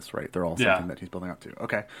practice, right? They're all something that he's building up to.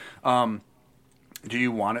 Okay. Do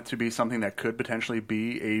you want it to be something that could potentially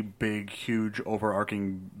be a big, huge,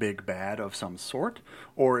 overarching big bad of some sort?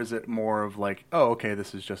 Or is it more of like,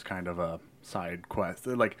 this is just kind of a side quest?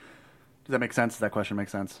 Like, does that make sense? Does that question make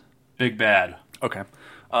sense? Big bad. Okay.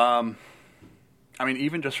 I mean,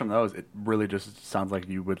 even just from those, it really just sounds like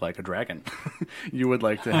you would like a dragon. You would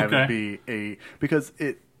like to have it be because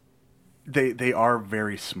they are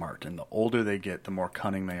very smart, and the older they get, the more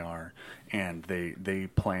cunning they are, and they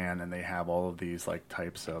plan, and they have all of these like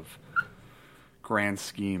types of grand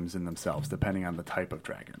schemes in themselves, depending on the type of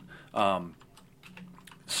dragon.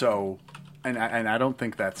 So, and I don't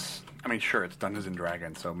think that's. I mean, sure, it's Dungeons and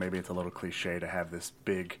Dragons, so maybe it's a little cliche to have this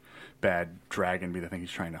big bad dragon be the thing he's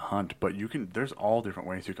trying to hunt, but there's all different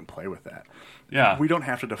ways you can play with that. Yeah. We don't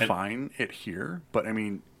have to define it here, but I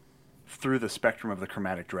mean, through the spectrum of the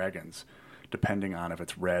chromatic dragons, depending on if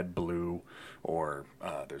it's red, blue, or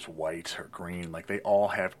there's white or green, like they all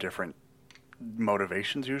have different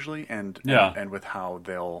motivations usually, and with how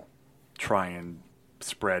they'll try and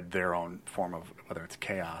spread their own form of, whether it's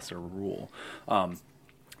chaos or rule.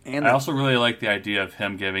 And I also really like the idea of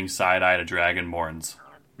him giving side-eye to dragonborns.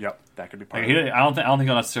 Yep, that could be part of it. I don't think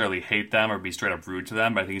he'll necessarily hate them or be straight up rude to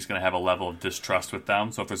them, but I think he's going to have a level of distrust with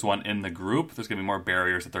them. So if there's one in the group, there's going to be more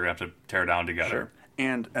barriers that they're going to have to tear down together. Sure.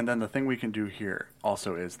 And then the thing we can do here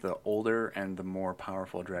also is the older and the more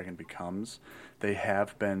powerful a dragon becomes, they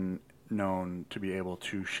have been known to be able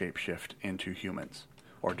to shapeshift into humans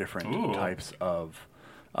or different types of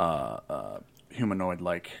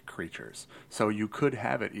humanoid-like creatures. So you could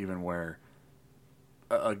have it even where,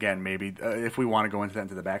 again, maybe if we want to go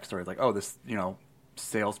into the backstory, like, this,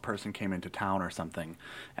 salesperson came into town or something,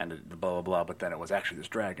 and blah blah blah, but then it was actually this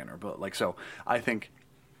dragon, or like. So I think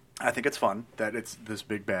it's fun that it's this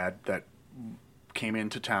big bad that came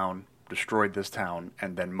into town, destroyed this town,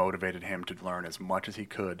 and then motivated him to learn as much as he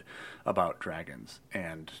could about dragons,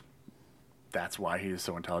 and that's why he is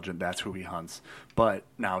so intelligent. That's who he hunts. But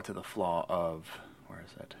now to the flaw of, where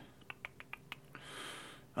is it?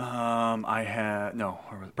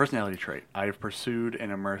 Personality trait. I have pursued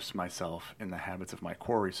and immersed myself in the habits of my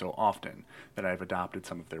quarry so often that I have adopted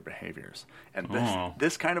some of their behaviors. And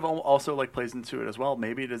this kind of also like plays into it as well.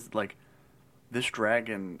 Maybe it is like this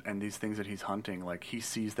dragon and these things that he's hunting, like he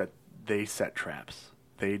sees that they set traps.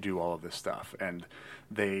 They do all of this stuff, and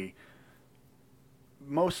they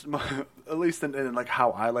at least in like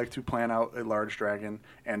how I like to plan out a large dragon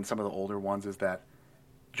and some of the older ones, is that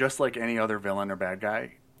just like any other villain or bad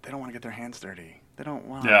guy, they don't want to get their hands dirty. They don't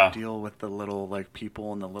want to deal with the little like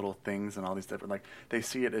people and the little things and all these different, like, they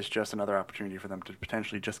see it as just another opportunity for them to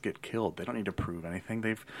potentially just get killed. They don't need to prove anything.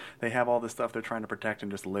 They have all this stuff they're trying to protect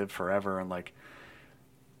and just live forever, and like,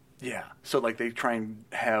 yeah. So like they try and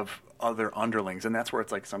have other underlings, and that's where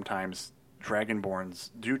it's like sometimes Dragonborns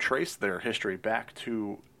do trace their history back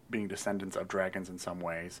to being descendants of dragons in some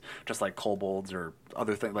ways, just like kobolds or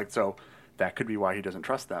other things. Like, so that could be why he doesn't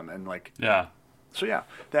trust them. And like, yeah. So yeah,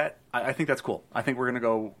 that I think that's cool. I think we're gonna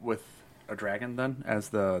go with a dragon then as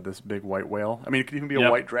this big white whale. I mean, it could even be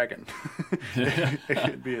a white dragon. It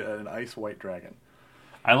could be an ice white dragon.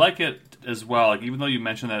 I like it as well. Like, even though you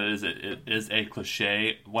mentioned that it is a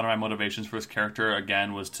cliche, one of my motivations for this character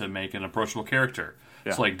again was to make an approachable character.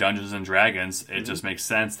 Yeah. So like Dungeons and Dragons, it just makes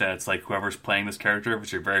sense that it's like whoever's playing this character, if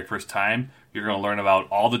it's your very first time, you're going to learn about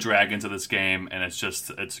all the dragons of this game, and it's just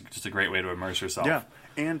a great way to immerse yourself. Yeah,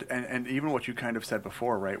 and even what you kind of said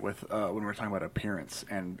before, right? With when we were talking about appearance,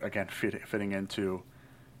 and again fitting into,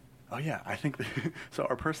 oh yeah, I think so.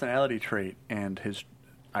 Our personality trait and his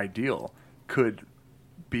ideal could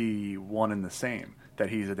be one and the same. That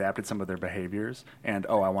he's adapted some of their behaviors, and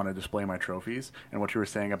I want to display my trophies. And what you were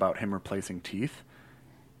saying about him replacing teeth.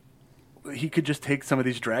 He could just take some of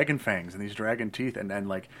these dragon fangs and these dragon teeth, and then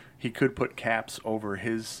like he could put caps over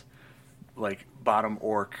his like bottom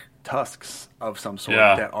orc tusks of some sort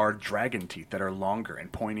that are dragon teeth, that are longer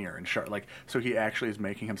and pointier and sharp. Like, so he actually is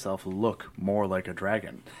making himself look more like a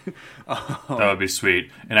dragon. That would be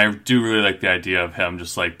sweet. And I do really like the idea of him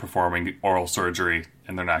just like performing oral surgery,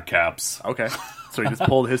 and they're not caps. Okay, so he just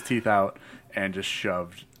pulled his teeth out and just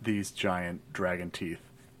shoved these giant dragon teeth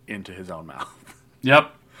into his own mouth.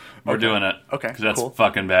 Yep. We're doing it. Okay, because that's cool.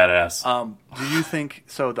 fucking badass. Do you think...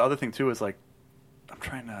 So the other thing, too, is like... I'm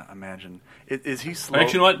trying to imagine. Is he slow?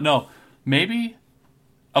 Actually, you know what? No. Maybe...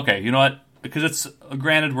 Okay, you know what? Because it's...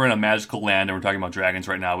 Granted, we're in a magical land and we're talking about dragons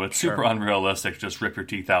right now, but it's super unrealistic to just rip your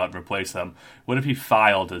teeth out and replace them. What if he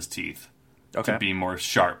filed his teeth to be more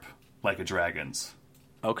sharp, like a dragon's?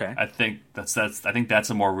 Okay. I think that's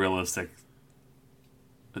a more realistic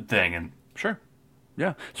thing. And sure.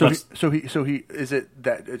 Yeah. So he is it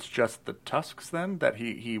that it's just the tusks then that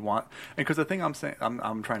he want? And because the thing I'm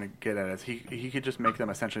trying to get at is he could just make them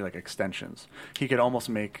essentially like extensions. He could almost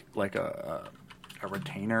make like a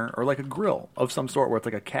retainer or like a grill of some sort where it's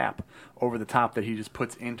like a cap over the top that he just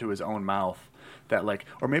puts into his own mouth. That like,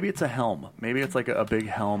 or maybe it's a helm. Maybe it's like a big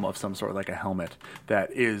helm of some sort, like a helmet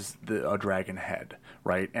that is a dragon head,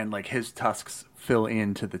 right? And like his tusks fill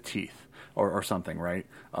into the teeth. Or something, right,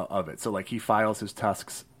 of it. So, like, he files his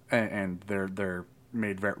tusks, and they're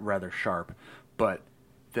made rather sharp. But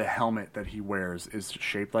the helmet that he wears is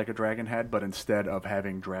shaped like a dragon head, but instead of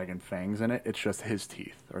having dragon fangs in it, it's just his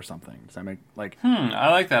teeth or something. Does that make, like... I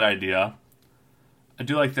like that idea. I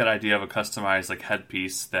do like that idea of a customized, like,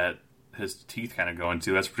 headpiece that his teeth kind of go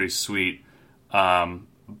into. That's pretty sweet.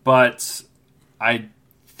 But I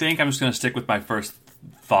think I'm just going to stick with my first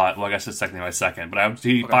thought. Well, I guess it's technically my second, but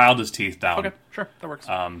he filed his teeth down. Okay, sure, that works.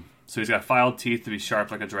 So he's got filed teeth to be sharp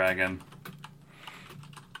like a dragon,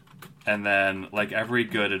 and then, like every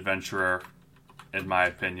good adventurer, in my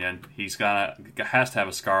opinion, has to have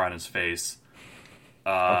a scar on his face.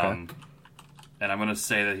 And I'm going to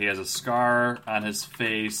say that he has a scar on his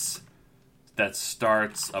face that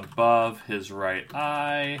starts above his right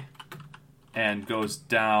eye and goes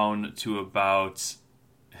down to about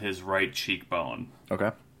his right cheekbone. Okay.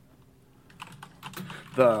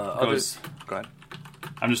 Go ahead.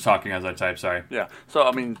 I'm just talking as I type, sorry. Yeah. So,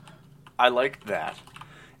 I mean, I like that.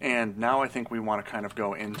 And now I think we want to kind of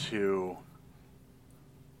go into...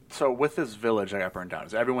 So, with this village that got burned down,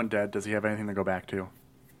 is everyone dead? Does he have anything to go back to?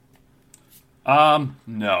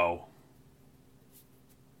 No.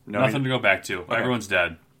 Nothing to go back to. Okay. Everyone's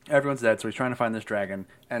dead. Everyone's dead, so he's trying to find this dragon.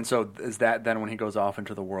 And so, is that then when he goes off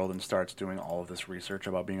into the world and starts doing all of this research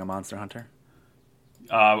about being a monster hunter?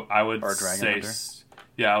 I would or a dragon say... hunter?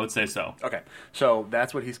 Yeah, I would say so. Okay. So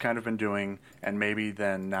that's what he's kind of been doing, and maybe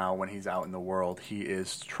then now when he's out in the world, he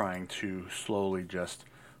is trying to slowly just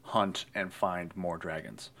hunt and find more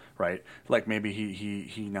dragons, right? Like maybe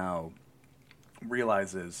he now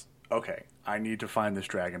realizes, okay, I need to find this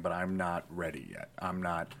dragon, but I'm not ready yet. I'm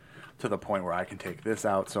not to the point where I can take this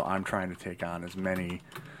out, so I'm trying to take on as many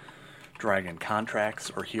dragon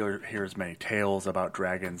contracts or hear as many tales about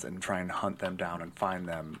dragons and try and hunt them down and find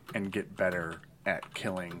them and get better at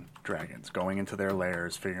killing dragons, going into their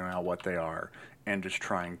lairs, figuring out what they are, and just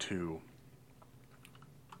trying to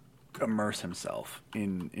immerse himself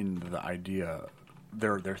in the idea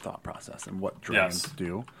their thought process and what dragons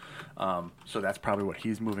do. So that's probably what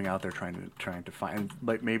he's moving out there trying to find.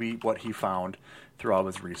 Like maybe what he found through all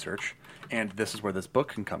his research, and this is where this book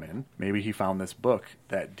can come in. Maybe he found this book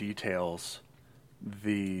that details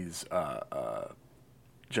these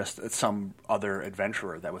just some other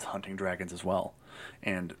adventurer that was hunting dragons as well,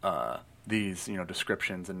 and these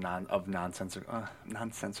descriptions and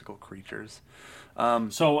nonsensical creatures.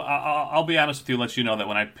 So I'll be honest with you, let you know that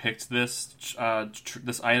when I picked this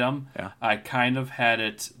this item, I kind of had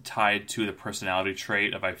it tied to the personality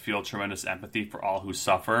trait of I feel tremendous empathy for all who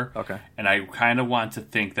suffer. Okay. And I kind of want to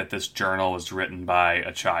think that this journal was written by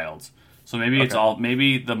a child. So maybe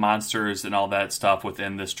maybe the monsters and all that stuff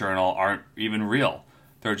within this journal aren't even real.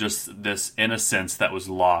 They're just this innocence that was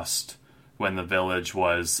lost when the village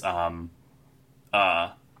was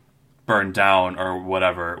burned down or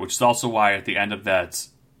whatever, which is also why at the end of that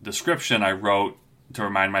description I wrote to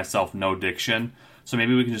remind myself no diction. So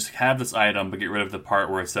maybe we can just have this item but get rid of the part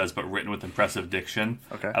where it says but written with impressive diction.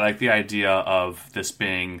 Okay. I like the idea of this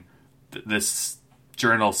being this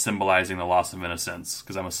journal symbolizing the loss of innocence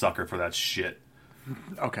because I'm a sucker for that shit.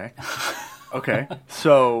 Okay. Okay.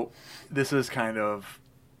 So this is kind of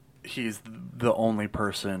he's the only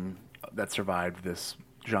person that survived this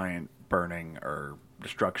giant burning or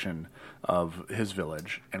destruction of his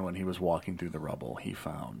village, and when he was walking through the rubble, he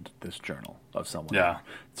found this journal of someone. Yeah.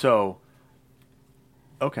 So,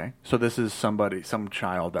 okay. So this is some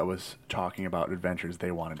child that was talking about adventures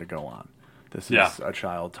they wanted to go on. This is a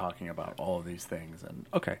child talking about all of these things, and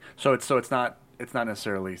okay. So it's not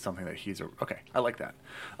necessarily something that okay. I like that.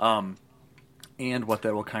 And what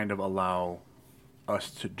that will kind of allow us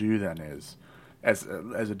to do then is, as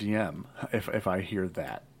a DM, if I hear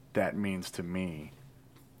that means to me,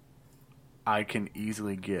 I can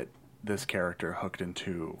easily get this character hooked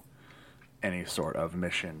into any sort of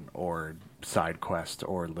mission or side quest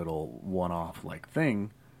or little one-off like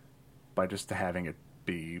thing by just having it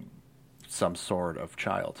be some sort of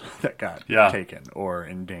child that got taken or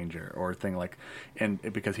in danger or thing like, and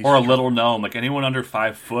because he's or a little gnome, like anyone under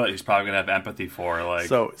 5 foot, he's probably gonna have empathy for. Like,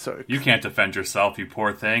 so you can't defend yourself, you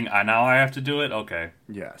poor thing. Now I have to do it. Okay,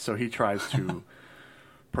 yeah. So he tries to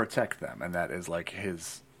protect them, and that is like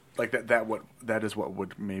his. Like that is what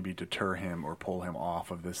would maybe deter him or pull him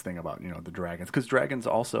off of this thing about the dragons, because dragons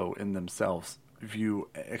also in themselves view,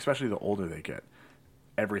 especially the older they get,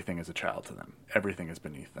 everything is a child to them. Everything is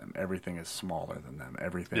beneath them. Everything is smaller than them.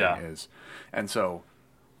 Everything is, and so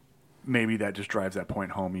maybe that just drives that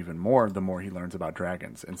point home even more. The more he learns about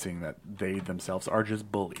dragons and seeing that they themselves are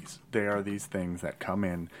just bullies. They are these things that come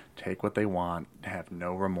in, take what they want, have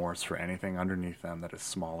no remorse for anything underneath them that is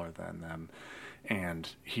smaller than them. And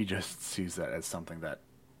he just sees that as something that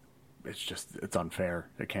it's unfair.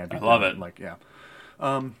 It can't be. I love it. Like, yeah.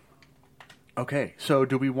 Okay, so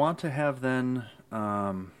do we want to have then,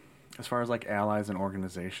 as far as like allies and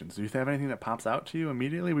organizations, do you have anything that pops out to you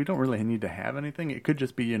immediately? We don't really need to have anything. It could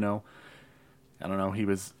just be, I don't know. He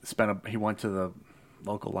went to the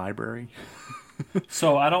local library.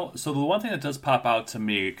 So the one thing that does pop out to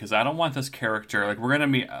me, because I don't want this character, like we're gonna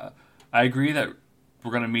meet. I agree that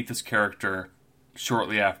we're gonna meet this character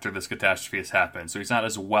shortly after this catastrophe has happened, so he's not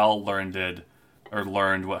as well learned in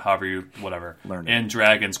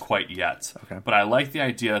dragons quite yet. Okay. But I like the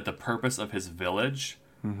idea that the purpose of his village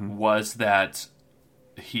was that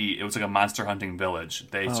it was like a monster hunting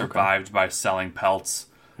village. They survived by selling pelts.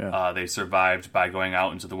 Yeah. They survived by going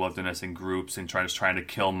out into the wilderness in groups and trying to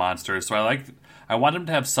kill monsters. So I want him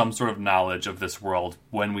to have some sort of knowledge of this world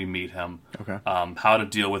when we meet him. Okay. How to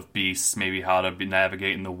deal with beasts, maybe how to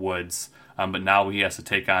navigate in the woods. But now he has to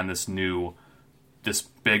take on this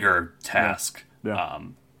bigger task. Yeah.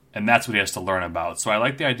 And that's what he has to learn about. So I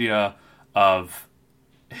like the idea of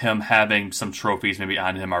him having some trophies maybe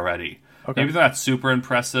on him already. Okay. Maybe they're not super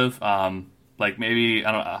impressive. Like maybe,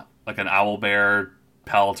 I don't know, like an owl bear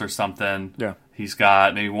pelt or something. Yeah. He's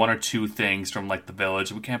got maybe 1 or 2 things from like the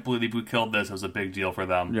village. We can't believe we killed this. It was a big deal for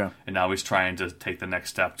them. Yeah. And now he's trying to take the next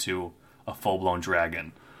step to a full-blown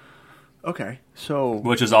dragon. Okay. So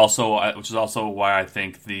which is also why I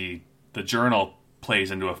think the journal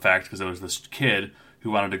plays into effect, because there was this kid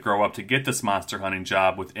who wanted to grow up to get this monster hunting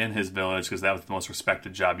job within his village because that was the most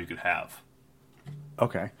respected job you could have.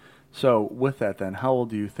 Okay. So with that then, how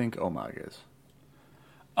old do you think Omag is?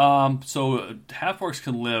 So half-orcs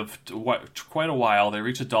can live quite a while. They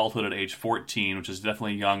reach adulthood at age 14, which is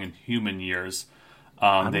definitely young in human years.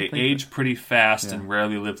 They age pretty fast and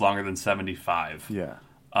rarely live longer than 75. Yeah.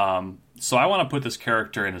 So I want to put this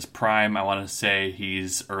character in his prime. I want to say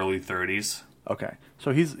he's early 30s. Okay.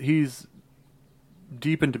 So he's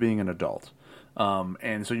deep into being an adult.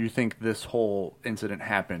 And so you think this whole incident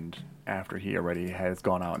happened after he already has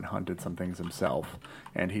gone out and hunted some things himself,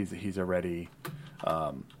 and he's already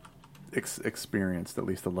experienced at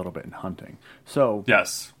least a little bit in hunting. So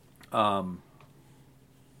yes,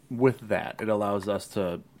 with that, it allows us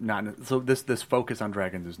to not. So this focus on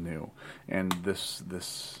dragons is new, and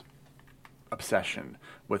this obsession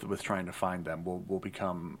with trying to find them will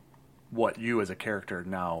become what you as a character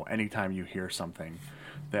now. Anytime you hear something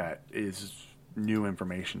that is new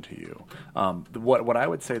information to you, what I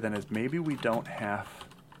would say then is maybe we don't have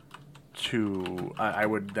to. I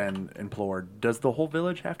would then implore: does the whole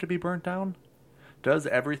village have to be burnt down? Does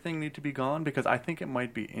everything need to be gone? Because I think it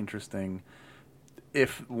might be interesting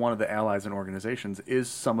if one of the allies and organizations is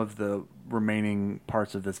some of the remaining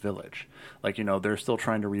parts of this village. Like, they're still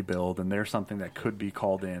trying to rebuild, and there's something that could be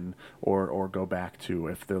called in or go back to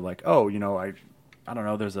if they're like, oh, I don't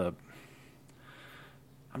know,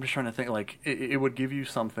 I'm just trying to think, like, it would give you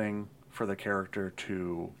something for the character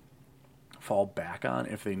to fall back on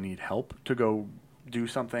if they need help to go do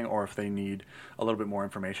something, or if they need a little bit more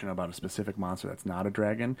information about a specific monster that's not a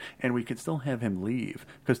dragon, and we could still have him leave.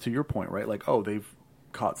 Because to your point, right, like, oh, they've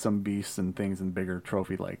caught some beasts and things and bigger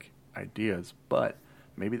trophy-like ideas, but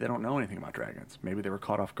maybe they don't know anything about dragons. Maybe they were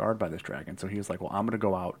caught off guard by this dragon. So he was like, well, I'm going to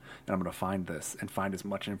go out and I'm going to find this and find as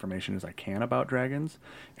much information as I can about dragons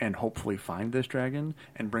and hopefully find this dragon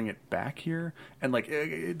and bring it back here. And, like,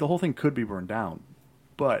 the whole thing could be burned down.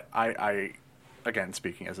 But I again,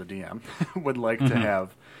 speaking as a DM, would like to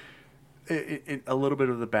have a little bit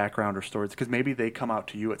of the background or stories, because maybe they come out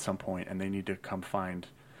to you at some point and they need to come find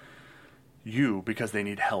you because they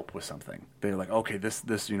need help with something. They're like, okay, this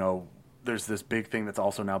there's this big thing that's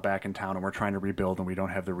also now back in town and we're trying to rebuild and we don't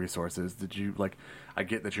have the resources. I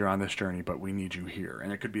get that you're on this journey, but we need you here.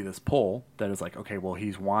 And it could be this pull that is like, okay, well,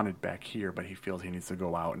 he's wanted back here, but he feels he needs to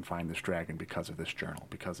go out and find this dragon because of this journal,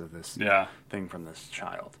 because of this thing from this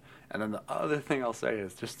child. And then the other thing I'll say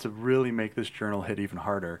is, just to really make this journal hit even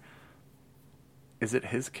harder, is it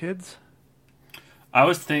his kids? I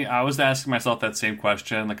was asking myself that same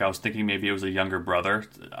question. Like, I was thinking maybe it was a younger brother,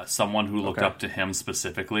 someone who looked up to him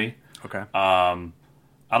specifically. Okay. I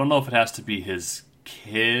don't know if it has to be his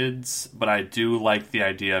kids, but I do like the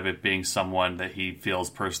idea of it being someone that he feels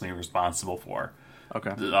personally responsible for.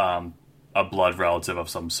 Okay. A blood relative of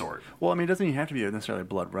some sort. Well, I mean, it doesn't even have to be necessarily a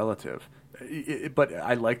blood relative. But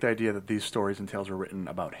I like the idea that these stories and tales are written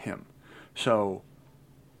about him. So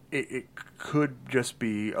it could just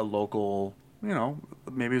be a local,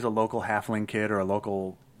 maybe it's a local halfling kid or a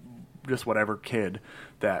local just whatever kid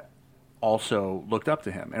that also looked up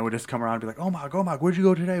to him and would just come around and be like, oh, Mog, where'd you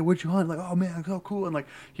go today? Where'd you hunt? Like, oh, man, so cool. And, like,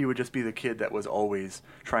 he would just be the kid that was always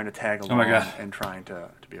trying to tag along and trying to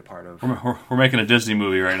be a part of. We're making a Disney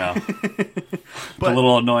movie right now. The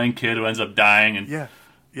little annoying kid who ends up dying and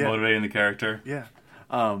motivating the character. Yeah.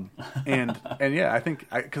 And yeah, I think,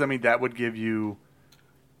 because, I mean, that would give you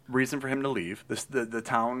reason for him to leave. The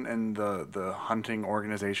town and the hunting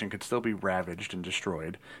organization could still be ravaged and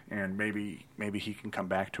destroyed, and maybe he can come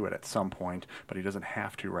back to it at some point, but he doesn't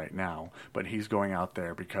have to right now. But he's going out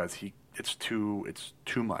there because it's too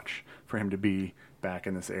much for him to be back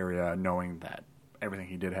in this area, knowing that everything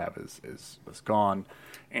he did have was gone.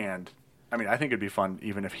 And I mean, I think it'd be fun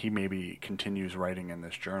even if he maybe continues writing in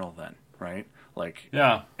this journal then, right? Like,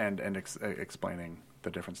 and explaining the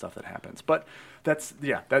different stuff that happens. But that's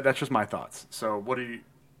just my thoughts. So what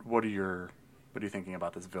are you thinking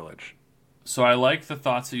about this village? So I like the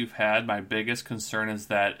thoughts that you've had. My biggest concern is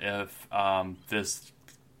that if this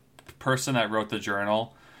person that wrote the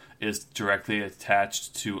journal is directly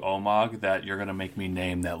attached to Omog, that you're going to make me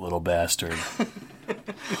name that little bastard.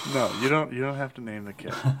 No, you don't have to name the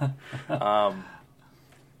kid. I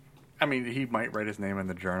mean, he might write his name in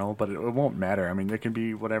the journal, but it won't matter. I mean, it can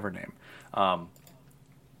be whatever name.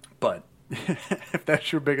 But if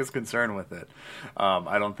that's your biggest concern with it,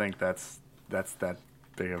 I don't think that's that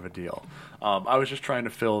big of a deal. I was just trying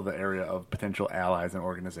to fill the area of potential allies and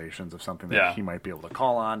organizations of something that he might be able to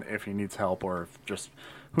call on if he needs help, or if just,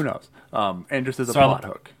 who knows. And just as a plot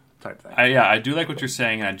hook type thing. I do like what you're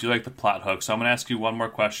saying, and I do like the plot hook. So I'm going to ask you one more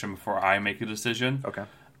question before I make a decision. Okay.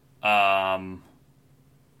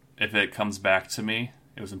 If it comes back to me,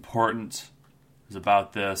 it was important. It was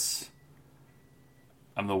about this.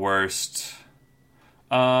 I'm the worst.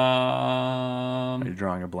 Are you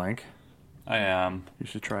drawing a blank? I am. You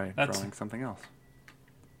should try drawing something else.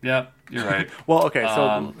 Yeah, you're right. Well, okay,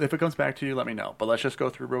 so if it comes back to you, let me know. But let's just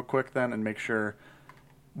go through real quick then and make sure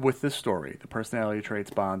with this story, the personality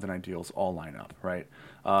traits, bonds, and ideals all line up, right?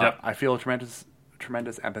 Yep. I feel tremendous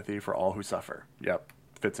empathy for all who suffer. Yep.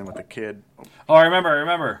 Fits in with the kid. Oh, I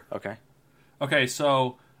remember. Okay. Okay,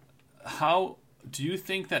 so how do you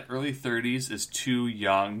think that early 30s is too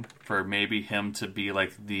young for maybe him to be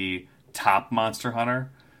like the top monster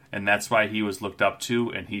hunter? And that's why he was looked up to,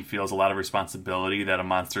 and he feels a lot of responsibility that a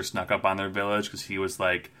monster snuck up on their village, because he was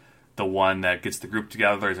like the one that gets the group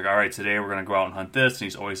together. He's like, all right, today we're going to go out and hunt this, and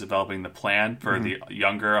he's always developing the plan for the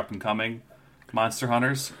younger up-and-coming monster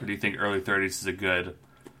hunters. Or do you think early 30s is a good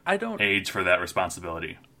age for that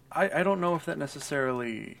responsibility? I don't know if that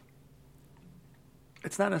necessarily...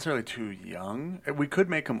 It's not necessarily too young. We could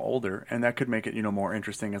make him older, and that could make it, more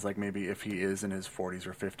interesting as, like, maybe if he is in his 40s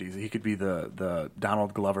or 50s, he could be the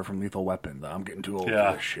Donald Glover from Lethal Weapon, the I'm getting too old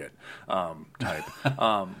for this shit type.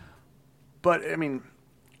 But, I mean,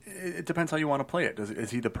 it depends how you want to play it. Is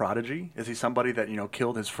he the prodigy? Is he somebody that,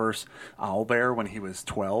 killed his first owlbear when he was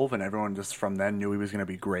 12, and everyone just from then knew he was going to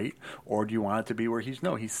be great? Or do you want it to be where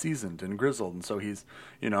he's seasoned and grizzled, and so he's,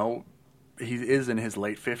 he is in his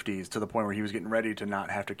late 50s to the point where he was getting ready to not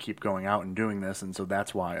have to keep going out and doing this, and so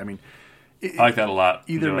that's why. I mean, I like that a lot.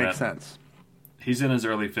 Either makes sense. He's in his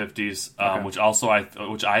early 50s,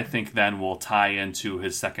 which I think then will tie into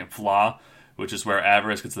his second flaw, which is where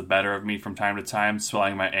avarice gets the better of me from time to time,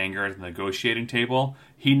 swelling my anger at the negotiating table.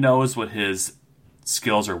 He knows what his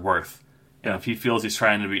skills are worth. And if he feels he's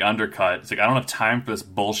trying to be undercut, it's like, I don't have time for this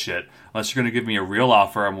bullshit. Unless you're going to give me a real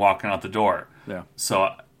offer, I'm walking out the door. Yeah.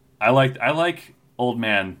 So I like Old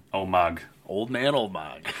Man Omag. Old Man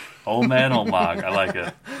Omag. Old Man Omag. I like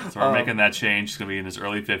it. So we're making that change. He's going to be in his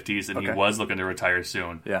early 50s, and he was looking to retire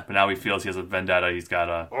soon. Yeah. But now he feels he has a vendetta he's got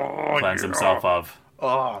to cleanse himself of.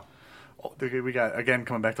 Oh. We got, again,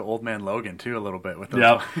 coming back to Old Man Logan, too, a little bit with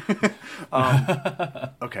those.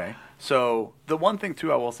 Yep. Okay. So the one thing,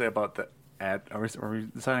 too, I will say about the are we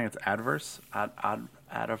deciding it's adverse?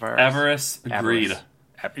 Avarice? Greed.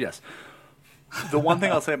 Yes. The one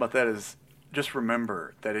thing I'll say about that is just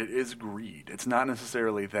remember that it is greed. It's not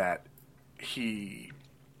necessarily that he's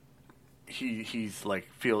like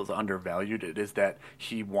feels undervalued. It is that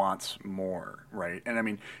he wants more, right? And I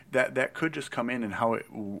mean that could just come in, and how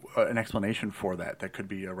an explanation for that could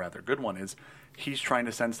be a rather good one is he's trying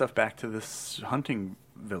to send stuff back to this hunting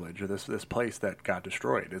village or this place that got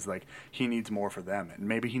destroyed. Is like he needs more for them, and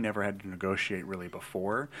maybe he never had to negotiate really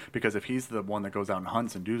before, because if he's the one that goes out and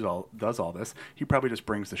hunts and does all this, he probably just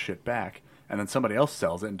brings the shit back, and then somebody else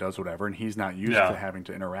sells it and does whatever, and he's not used to having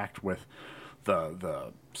to interact with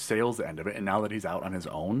the sales end of it. And now that he's out on his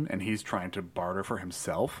own and he's trying to barter for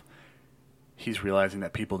himself, he's realizing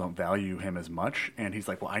that people don't value him as much, and he's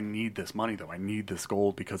like, well, I need this money though. I need this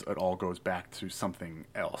gold because it all goes back to something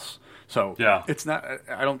else. So it's not.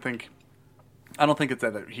 I don't think it's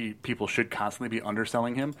that people should constantly be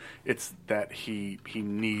underselling him. It's that he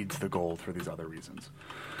needs the gold for these other reasons.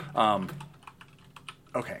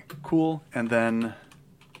 Okay, cool. And then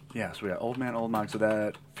so we got Old Man Omag, so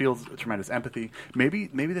that feels tremendous empathy. Maybe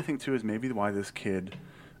the thing too is maybe why this kid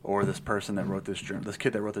or this person that wrote this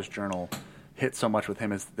kid that wrote this journal hit so much with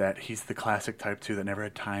him is that he's the classic type 2 that never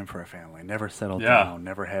had time for a family, never settled down,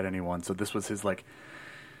 never had anyone. So this was his like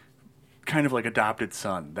kind of like adopted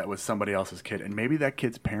son that was somebody else's kid, and maybe that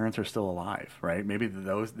kid's parents are still alive, right? Maybe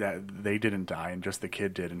they didn't die and just the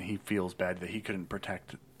kid did, and he feels bad that he couldn't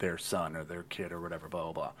protect their son or their kid or whatever,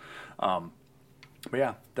 blah blah blah. But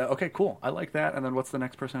yeah, okay, cool. I like that. And then what's the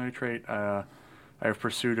next personality trait? I have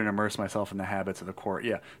pursued and immersed myself in the habits of the court.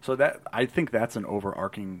 Yeah, so that I think that's an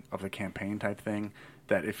overarching of the campaign type thing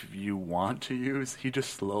that if you want to use, he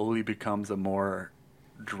just slowly becomes a more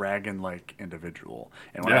dragon-like individual.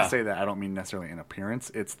 And when I say that, I don't mean necessarily in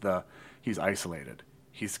appearance. It's he's isolated.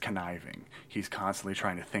 He's conniving. He's constantly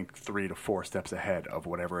trying to think 3 to 4 steps ahead of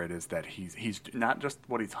whatever it is that he's not just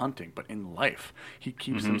what he's hunting, but in life. He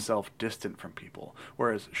keeps himself distant from people.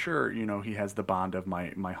 Whereas, sure, he has the bond of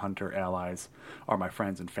my hunter allies are my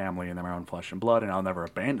friends and family, and they're my own flesh and blood, and I'll never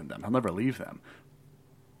abandon them. I'll never leave them.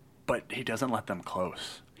 But he doesn't let them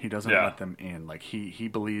close. He doesn't let them in. Like he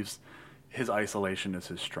believes his isolation is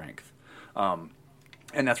his strength.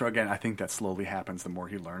 And that's where, again, I think that slowly happens the more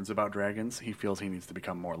he learns about dragons. He feels he needs to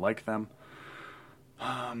become more like them.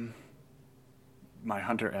 My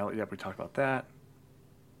hunter, we talked about that.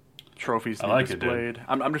 Trophies like displayed. It,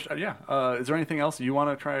 I'm just, is there anything else you want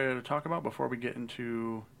to try to talk about before we get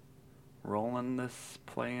into role-playing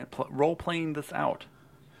this out?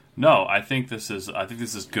 No, I think this is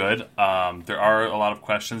good. There are a lot of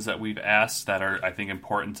questions that we've asked that are, I think,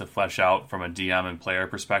 important to flesh out from a DM and player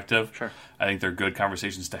perspective. Sure. I think they're good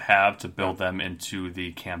conversations to have to build them into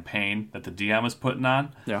the campaign that the DM is putting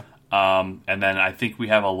on. Yeah. And then I think we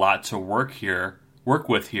have a lot to work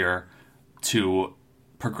with here to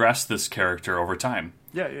progress this character over time.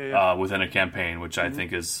 Yeah. Within a campaign, which I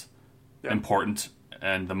think is important.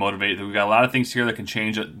 And the motivate, we've got a lot of things here that can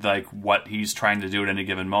change it, like what he's trying to do at any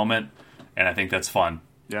given moment, and I think that's fun.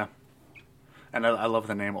 Yeah, and I love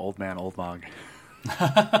the name Old Man Old Mog.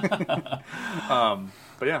 But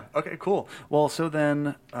yeah, okay, cool. Well, so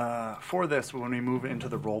then for this, when we move into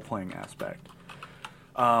the role playing aspect,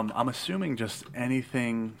 I'm assuming just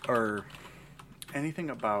anything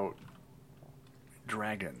about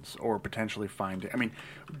dragons or potentially finding. I mean,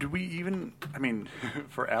 do we even? I mean,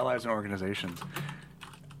 for allies and organizations.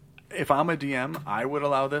 If I'm a DM, I would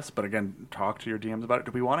allow this, but again, talk to your DMs about it.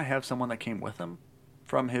 Do we want to have someone that came with him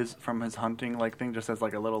from his hunting like thing, just as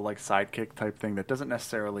like a little like sidekick type thing that doesn't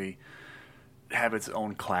necessarily have its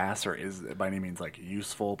own class or is by any means like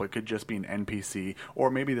useful, but could just be an NPC? Or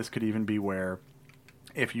maybe this could even be where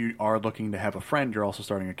if you are looking to have a friend, you're also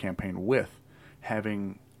starting a campaign with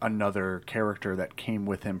having another character that came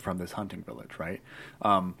with him from this hunting village, right?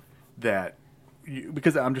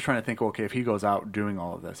 Because I'm just trying to think, okay, if he goes out doing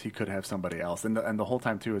all of this, he could have somebody else. And the whole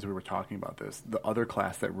time, too, as we were talking about this, the other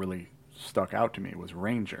class that really stuck out to me was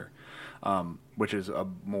Ranger, which is a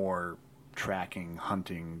more tracking,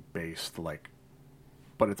 hunting-based,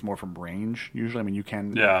 but it's more from range, usually. I mean, you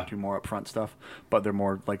can do more upfront stuff, but they're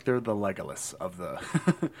more, they're the Legolas of the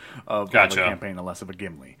of the campaign and less of a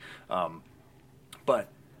Gimli. But...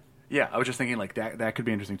 yeah, I was just thinking that could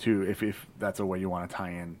be interesting too if that's a way you want to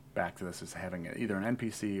tie in back to this, is having either an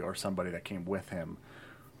NPC or somebody that came with him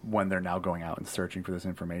when they're now going out and searching for this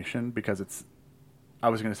information, because I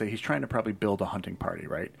was going to say he's trying to probably build a hunting party,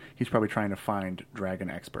 right? He's probably trying to find dragon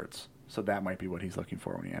experts. So that might be what he's looking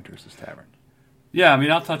for when he enters this tavern. Yeah, I mean,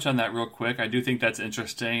 I'll touch on that real quick. I do think that's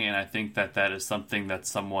interesting, and I think that is something that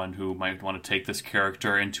someone who might want to take this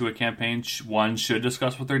character into a campaign, one, should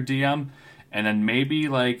discuss with their DM. And then maybe,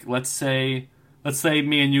 let's say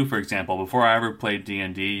me and you, for example, before I ever played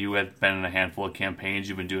D&D, you had been in a handful of campaigns,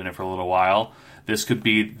 you've been doing it for a little while. This could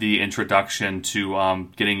be the introduction to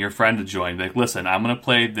getting your friend to join. Listen, I'm going to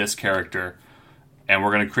play this character, and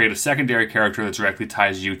we're going to create a secondary character that directly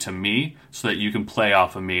ties you to me so that you can play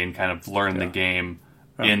off of me and kind of learn the game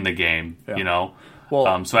in the game, you know?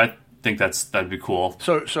 Well, so I think that'd be cool.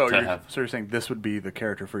 So you're saying this would be the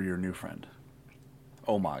character for your new friend?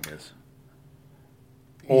 Omag is.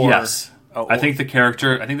 Yes, I think this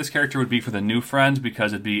character would be for the new friend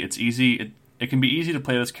because it's easy. It can be easy to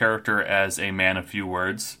play this character as a man of few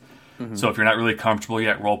words. Mm-hmm. So if you're not really comfortable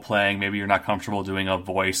yet role playing, maybe you're not comfortable doing a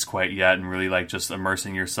voice quite yet, and really just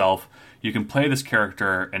immersing yourself, you can play this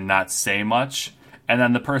character and not say much. And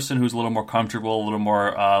then the person who's a little more comfortable, a little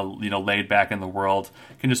more laid back in the world,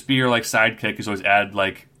 can just be your sidekick who's always add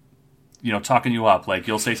talking you up.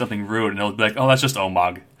 You'll say something rude, and it'll be oh, that's just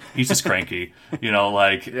Omag. He's just cranky, it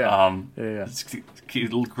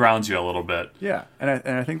grounds you a little bit. Yeah, and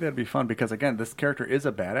I think that'd be fun because, again, this character is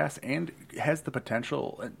a badass and has the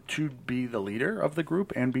potential to be the leader of the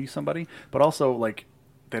group and be somebody, but also,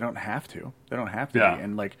 they don't have to. They don't have to be.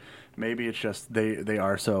 And, maybe it's just they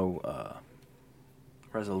are so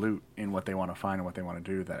resolute in what they want to find and what they want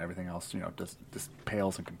to do that everything else, just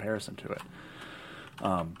pales in comparison to it.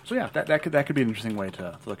 So yeah, that could be an interesting way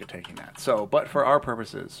to look at taking that. So, but for our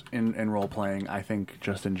purposes in role playing, I think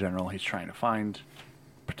just in general, he's trying to find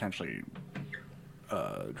potentially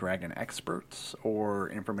dragon experts or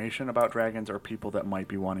information about dragons or people that might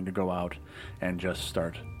be wanting to go out and just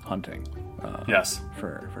start hunting. Yes,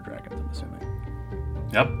 for dragons, I'm assuming.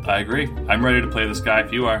 Yep, I agree. I'm ready to play this guy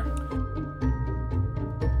if you are.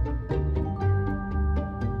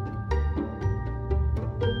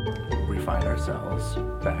 Find ourselves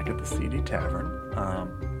back at the CD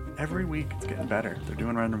Tavern. Every week it's getting better. They're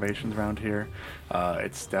doing renovations around here.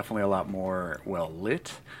 It's definitely a lot more well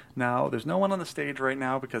lit now. There's no one on the stage right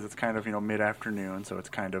now because it's kind of mid-afternoon, so it's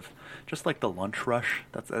kind of just like the lunch rush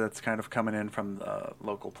that's kind of coming in from the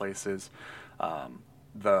local places.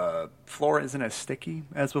 The floor isn't as sticky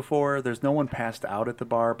as before. There's no one passed out at the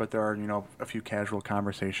bar, but there are a few casual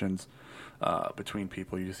conversations between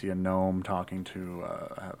people. You see a gnome talking to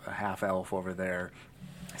a half-elf over there.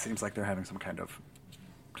 It seems like they're having some kind of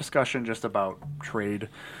discussion just about trade.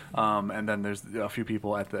 And then there's a few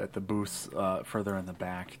people at the booths further in the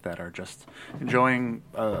back that are just enjoying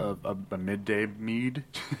a midday mead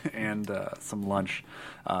and some lunch.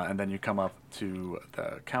 And then you come up to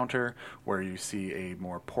the counter where you see a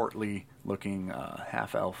more portly-looking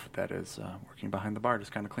half-elf that is working behind the bar,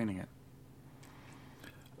 just kind of cleaning it.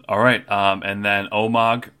 All right, and then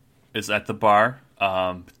Omag is at the bar.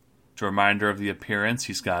 To reminder of the appearance,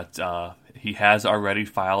 he has already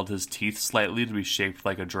filed his teeth slightly to be shaped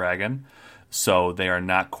like a dragon, so they are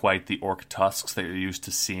not quite the orc tusks that you're used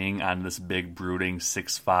to seeing on this big brooding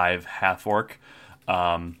 6'5" half orc.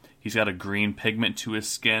 He's got a green pigment to his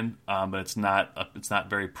skin, but it's not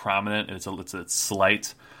very prominent. It's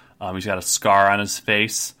slight. He's got a scar on his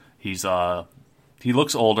face. He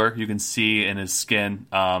looks older. You can see in his skin.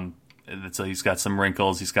 He's got some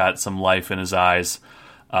wrinkles. He's got some life in his eyes.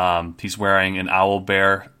 He's wearing an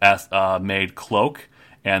owlbear made cloak,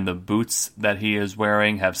 and the boots that he is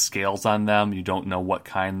wearing have scales on them. You don't know what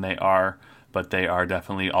kind they are, but they are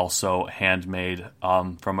definitely also handmade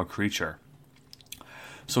from a creature.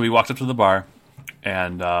 So he walked up to the bar,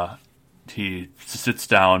 and he sits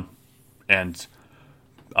down and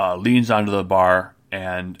leans onto the bar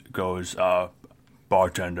and goes,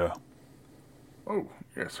 "Bartender." Oh,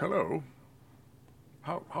 yes, hello.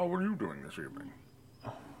 How are you doing this evening?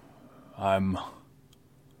 I've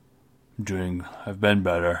been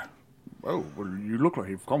better. Oh, well, you look like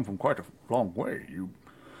you've come from quite a long way.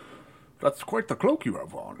 That's quite the cloak you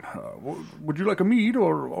have on. Would you like a mead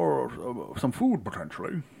or some food,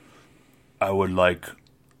 potentially? I would like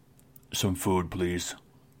some food, please.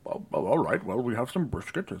 Well, all right. Well, we have some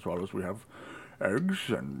brisket, as well as we have eggs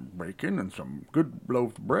and bacon and some good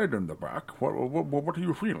loaf bread in the back. What are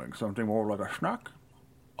you feeling? Something more like a snack?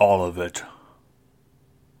 All of it.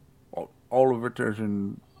 All of it as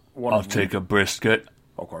in one. I'll take a brisket.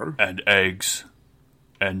 Okay. And eggs.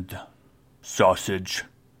 And sausage.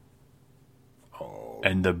 Oh.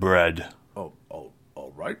 And the bread. Oh,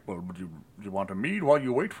 all right. Well, do you want a mead while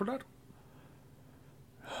you wait for that?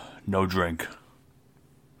 No drink.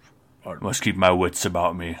 Must keep my wits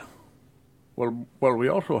about me. Well, we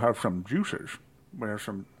also have some juices. We have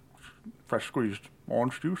some fresh squeezed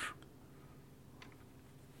orange juice.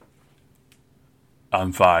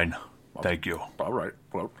 I'm fine. Thank you. All right.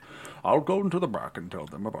 Well, I'll go into the back and tell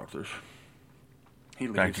them about this. He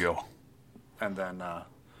leaves. Thank you. And then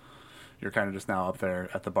you're kind of just now up there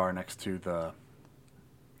at the bar next to the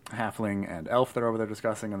halfling and elf that are over there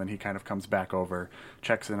discussing, and then he kind of comes back over,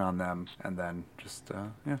 checks in on them, and then just,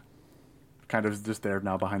 kind of just there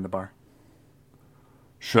now behind the bar.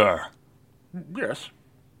 Sure. Yes.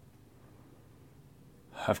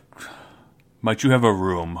 Might you have a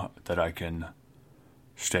room that I can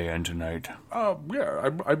stay in tonight?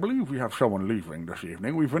 Yeah, I believe we have someone leaving this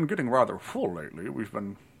evening. We've been getting rather full lately. We've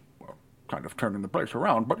been, kind of turning the place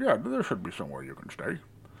around, but yeah, there should be somewhere you can stay.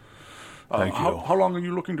 Thank you. How long are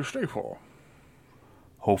you looking to stay for?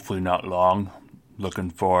 Hopefully not long. Looking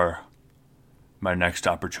for my next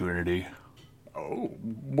opportunity. Oh,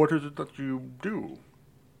 what is it that you do?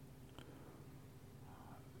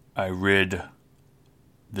 I rid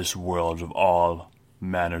this world of all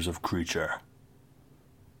manners of creature.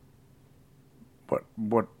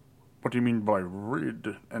 What do you mean by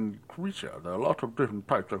rid and creature? There are a lot of different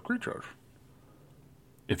types of creatures.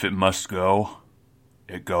 If it must go,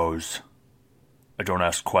 it goes. I don't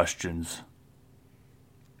ask questions.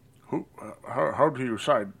 How do you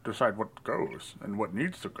decide what goes and what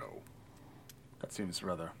needs to go? That seems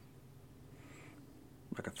rather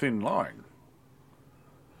like a thin line.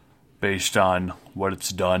 Based on what it's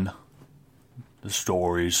done, the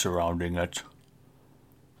stories surrounding it.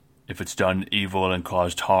 If it's done evil and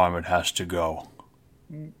caused harm, it has to go.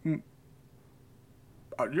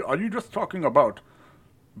 Are you just talking about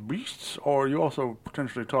beasts, or are you also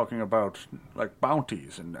potentially talking about, like,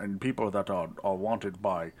 bounties and people that are wanted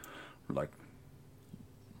by, like,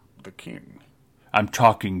 the king? I'm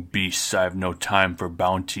talking beasts. I have no time for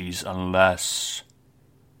bounties unless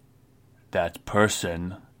that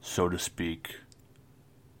person, so to speak,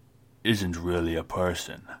 isn't really a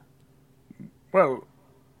person. Well,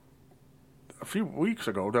 a few weeks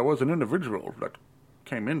ago, there was an individual that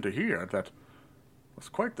came into here that was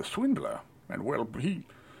quite the swindler, and well,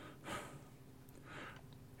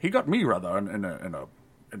 he got me rather in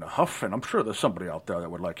a huff, and I'm sure there's somebody out there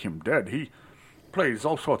that would like him dead. He plays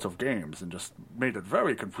all sorts of games and just made it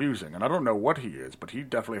very confusing, and I don't know what he is, but he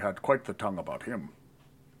definitely had quite the tongue about him.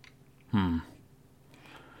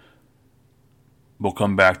 We'll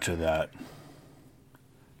come back to that.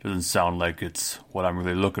 Doesn't sound like it's what I'm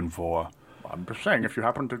really looking for. I'm just saying, if you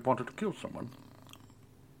happen to wanted to kill someone,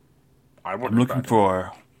 I'm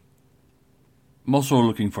also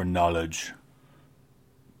looking for knowledge.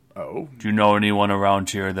 Oh? Do you know anyone around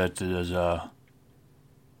here that is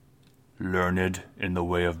learned in the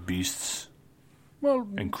way of beasts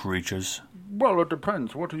and creatures? Well, it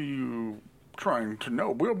depends. What are you trying to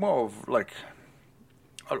know? We're more of, like,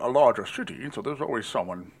 a larger city, so there's always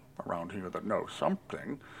someone around here that knows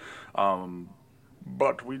something.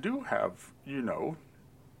 But we do have,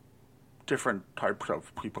 different types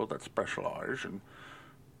of people that specialize, and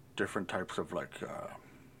different types of, like,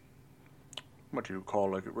 what do you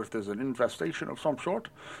call it, if there's an infestation of some sort,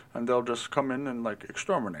 and they'll just come in and, like,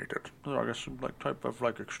 exterminate it. So I guess, like, type of,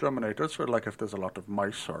 like, exterminators, or, like, if there's a lot of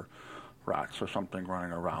mice or rats or something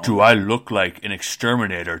running around. Do I look like an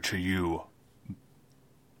exterminator to you?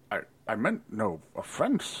 I meant no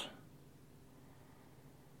offense.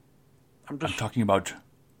 I'm talking about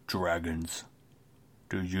dragons.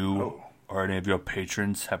 Do you or any of your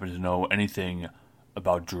patrons happen to know anything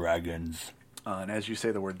about dragons? And as you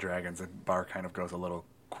say the word dragons, the bar kind of goes a little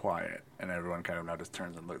quiet, and everyone kind of now just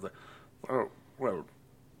turns and looks like, oh, well,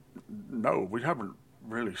 no, we haven't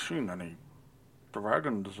really seen any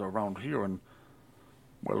dragons around here in,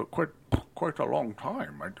 well, quite a long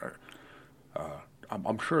time.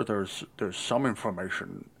 I'm sure there's some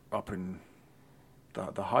information up in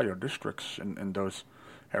the higher districts in those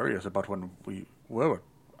areas about when we were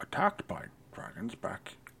attacked by dragons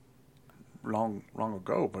back long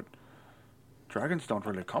ago, but dragons don't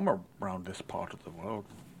really come around this part of the world.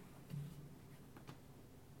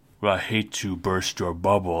 Well, I hate to burst your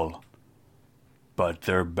bubble, but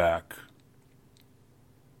they're back,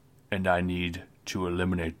 and I need to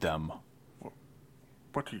eliminate them.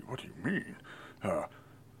 What do you mean?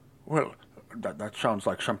 Well, that sounds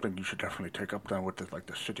like something you should definitely take up then with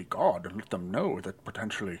the city guard and let them know that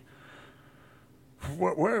potentially.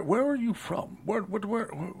 Where are you from? Where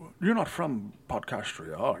you're not from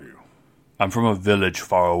Podcastria, are you? I'm from a village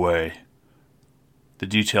far away. The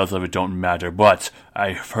details of it don't matter, but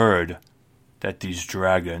I've heard that these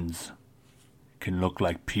dragons can look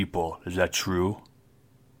like people. Is that true?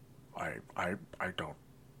 I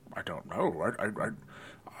don't know.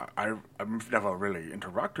 I've never really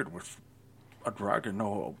interacted with a dragon.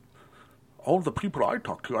 No, all the people I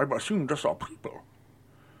talk to, I've assumed just are people.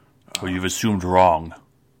 Well, you've assumed wrong.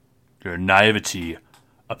 Your naivety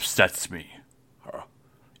upsets me.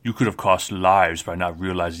 You could have cost lives by not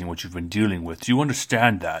realizing what you've been dealing with. Do you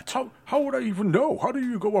understand that? How would I even know? How do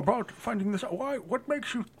you go about finding this out? Why? What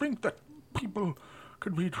makes you think that people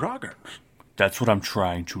could be dragons? That's what I'm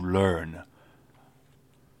trying to learn.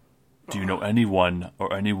 Do you know anyone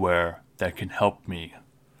or anywhere that can help me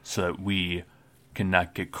so that we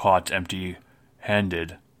cannot get caught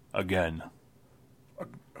empty-handed again?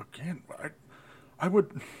 Again? I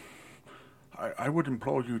would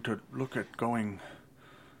implore you to look at going...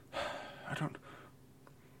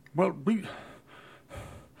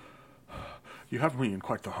 You have me in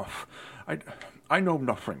quite the huff. I know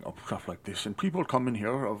nothing of stuff like this, and people come in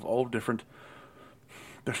here of all different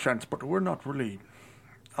descents, but we're not really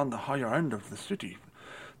on the higher end of the city.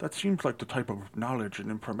 That seems like the type of knowledge and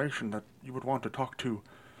information that you would want to talk to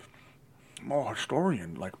more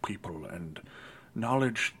historian-like people, and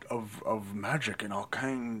knowledge of magic and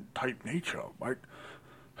arcane-type nature.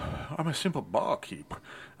 I'm a simple barkeep,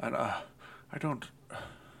 and I'm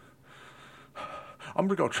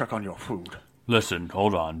gonna go check on your food. Listen,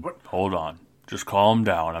 hold on. Hold on. Just calm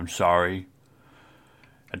down. I'm sorry.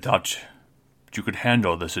 I thought you could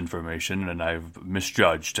handle this information, and I've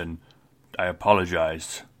misjudged, and I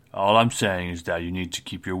apologize. All I'm saying is that you need to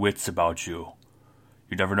keep your wits about you.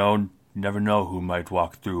 You never know who might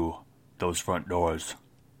walk through those front doors.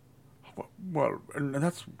 Well, and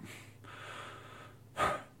that's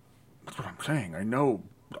what I'm saying. I know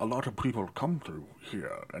a lot of people come through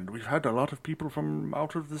here, and we've had a lot of people from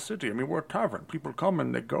out of the city. I mean, we're a tavern. People come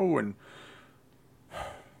and they go, and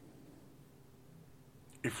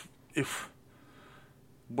if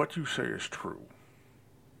what you say is true,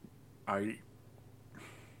 I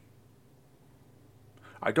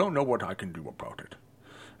don't know what I can do about it,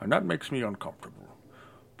 and that makes me uncomfortable.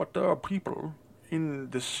 But there are people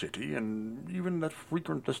in this city, and even that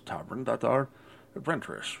frequent this tavern, that are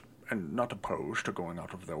adventurous and not opposed to going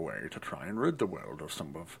out of their way to try and rid the world of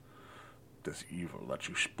some of this evil that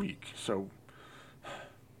you speak. So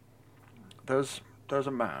there's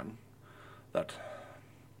a man that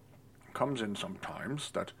comes in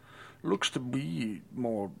sometimes that looks to be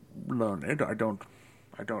more learned. I don't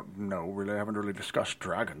know really. I haven't really discussed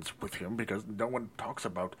dragons with him because no one talks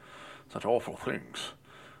about such awful things.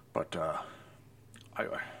 But I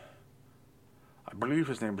believe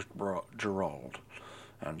his name is Gerald.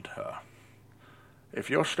 And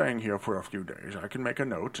if you're staying here for a few days, I can make a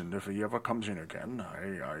note, and if he ever comes in again,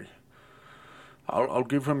 I'll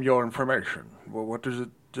give him your information. Well, what is it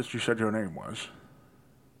that you said your name was?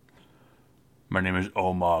 My name is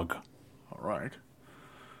Omog. All right.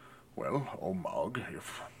 Well, Omog,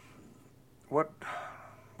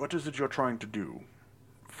 what is it you're trying to do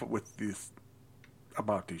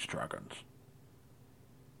about these dragons?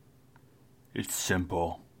 It's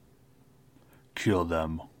simple. Kill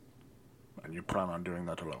them. And you plan on doing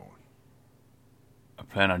that alone? I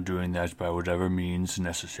plan on doing that by whatever means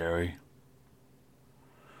necessary.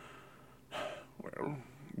 Well,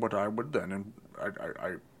 what I would then, and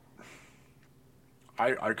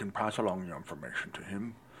I can pass along the information to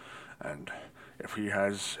him, and if he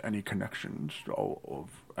has any connections of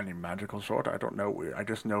any magical sort, I don't know. I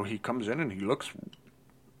just know he comes in and he looks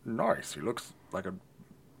nice. He looks like a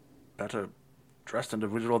better dressed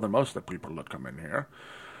individual than most of the people that come in here.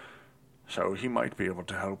 So he might be able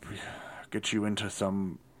to help get you into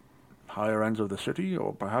some higher ends of the city,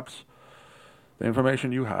 or perhaps the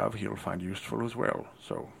information you have he'll find useful as well.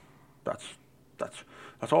 So that's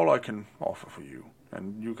all I can offer for you.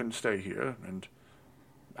 And you can stay here and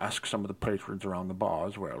ask some of the patrons around the bar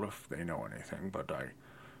as well if they know anything. But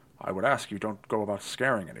I would ask you don't go about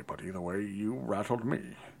scaring anybody the way you rattled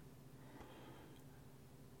me.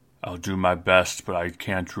 I'll do my best, but I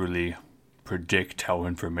can't really predict how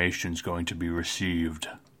information's going to be received.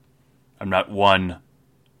 I'm not one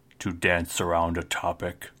to dance around a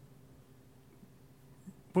topic.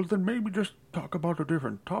 Well, then maybe just talk about a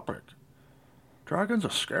different topic. Dragons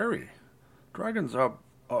are scary. Dragons are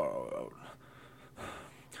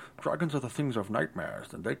the things of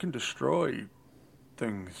nightmares, and they can destroy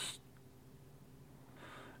things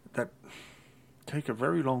that take a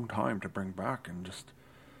very long time to bring back, and just...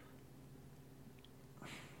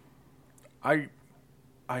 I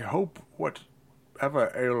hope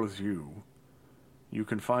whatever ails you, you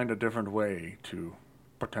can find a different way to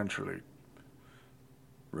potentially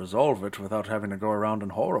resolve it without having to go around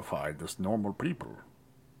and horrify this normal people.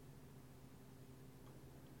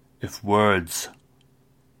 If words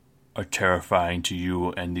are terrifying to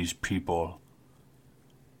you and these people,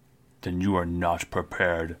 then you are not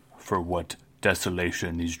prepared for what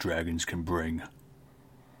desolation these dragons can bring.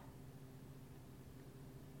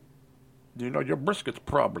 You know, your brisket's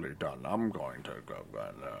probably done. I'm going to go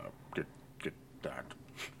and get that.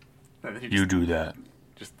 You do that.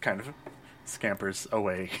 Just kind of scampers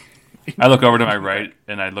away. I look over to my right,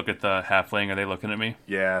 and I look at the halfling. Are they looking at me?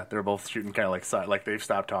 Yeah, they're both shooting kind of like they've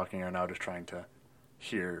stopped talking and are now just trying to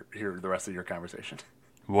hear the rest of your conversation.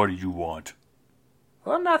 What do you want?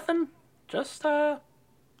 Well, nothing. Just, couldn't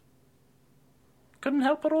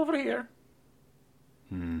help it over here.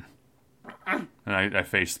 And I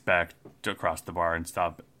face back across the bar and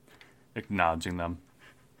stop acknowledging them.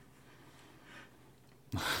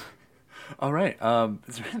 All right.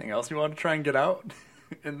 Is there anything else you want to try and get out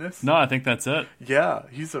in this? No, I think that's it. Yeah,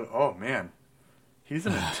 he's an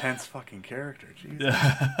intense fucking character. Jesus.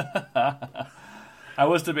 I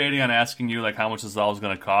was debating on asking you like how much this all was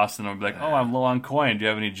going to cost, and I'd be like, "Oh, I'm low on coin. Do you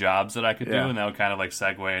have any jobs that I could do?" And that would kind of like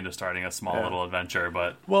segue into starting a small little adventure.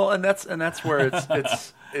 But and that's where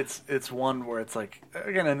it's one where it's like,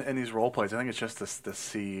 again, in these role plays, I think it's just to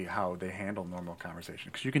see how they handle normal conversation,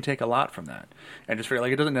 because you can take a lot from that and just figure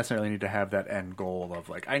like it doesn't necessarily need to have that end goal of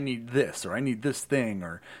like I need this or I need this thing,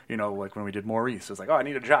 or like when we did Maurice, it's like, oh, I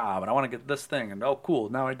need a job and I want to get this thing, and oh cool,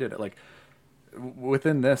 now I did it. Like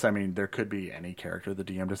within this, I mean, there could be any character the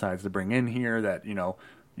DM decides to bring in here that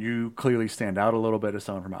you clearly stand out a little bit as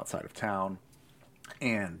someone from outside of town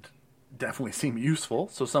and definitely seem useful,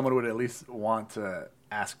 so someone would at least want to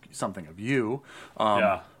ask something of you.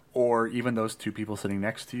 Or even those two people sitting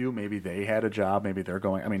next to you, maybe they had a job, maybe they're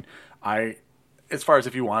going. I mean, as far as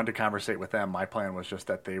if you wanted to conversate with them, my plan was just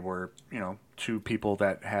that they were, two people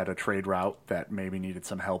that had a trade route that maybe needed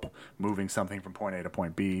some help moving something from point A to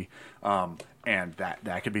point B. And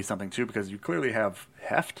that could be something too, because you clearly have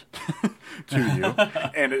heft to you.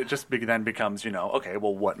 And it just then becomes, okay,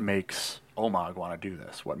 well, what makes Omag want to do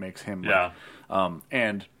this? What makes him?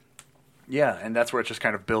 And that's where it's just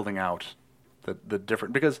kind of building out the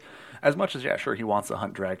different, because as much as, sure, he wants to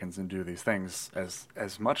hunt dragons and do these things,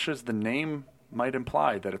 as much as the name might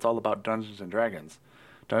imply that it's all about Dungeons and Dragons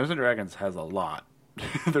has a lot.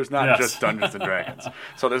 There's not just Dungeons and Dragons.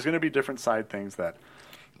 So there's going to be different side things that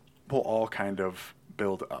will all kind of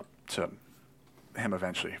build up to him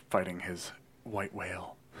eventually fighting his white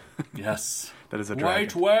whale. Yes. That is a dragon.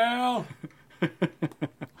 White whale!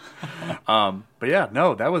 But yeah,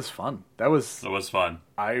 no, that was fun. That was fun.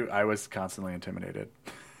 I was constantly intimidated.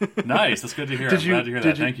 Nice, that's good to hear. I'm glad to hear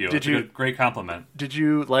that. Thank you. Great compliment. Did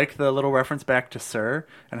you like the little reference back to Sir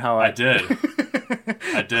and how I did.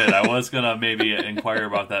 I did. I was gonna maybe inquire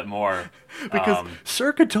about that more, because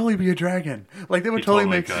Sir could totally be a dragon. Like they would totally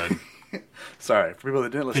make. Sorry for people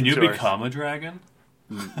that didn't listen. Can you become a dragon?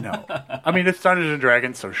 No, I mean it's Dungeons and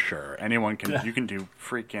Dragons, so sure, anyone can. You can do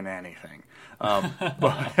freaking anything.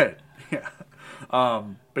 But yeah.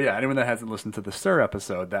 But yeah, anyone that hasn't listened to the Sir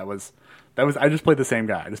episode, that was I just played the same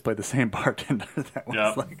guy. I just played the same bartender that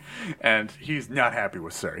was like, and he's not happy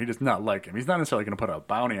with Sir. He does not like him. He's not necessarily going to put a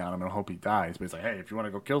bounty on him and hope he dies, but he's like, hey, if you want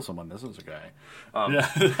to go kill someone, this is a guy.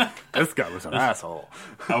 This guy was an asshole.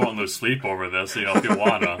 I won't lose sleep over this, if you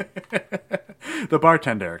wanna. The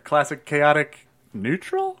bartender, classic chaotic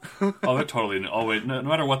neutral. Oh, they're totally. Oh wait, no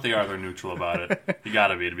matter what they are, they're neutral about it. You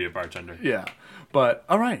gotta be to be a bartender. Yeah, but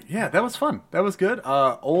all right, yeah, that was fun. That was good.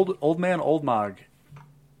 Old man, old Mog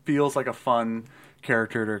feels like a fun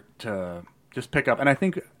character to just pick up, and I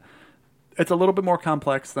think it's a little bit more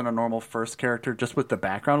complex than a normal first character, just with the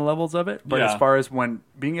background levels of it. But as far as when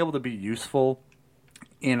being able to be useful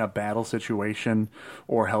in a battle situation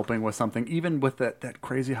or helping with something, even with that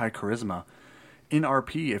crazy high charisma in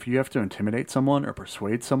RP, if you have to intimidate someone or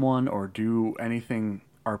persuade someone or do anything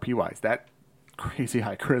RP wise, that crazy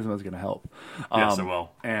high charisma is going to help. Yes, it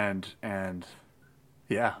will. And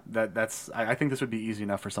yeah, that's. I think this would be easy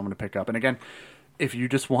enough for someone to pick up. And again, if you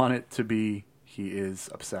just want it to be, he is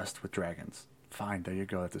obsessed with dragons. Fine, there you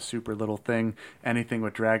go. That's a super little thing. Anything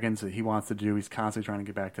with dragons that he wants to do, he's constantly trying to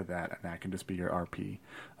get back to that, and that can just be your RP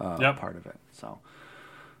part of it. So,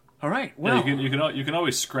 all right. Well, yeah, you can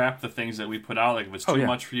always scrap the things that we put out. Like if it's too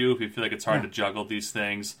much for you, if you feel like it's hard to juggle these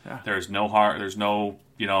things, there's no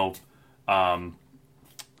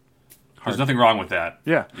there's nothing wrong with that.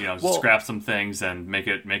 Yeah, scrap some things and make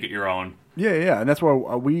it your own. Yeah, and that's why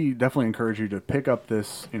we definitely encourage you to pick up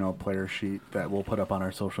this, player sheet that we'll put up on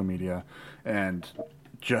our social media, and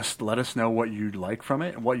just let us know what you'd like from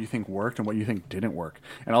it, and what you think worked, and what you think didn't work.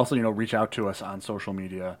 And also, reach out to us on social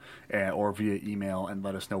media or via email, and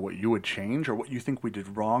let us know what you would change or what you think we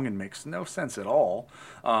did wrong and makes no sense at all,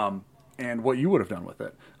 and what you would have done with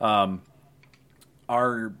it.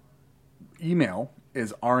 Our email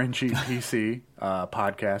is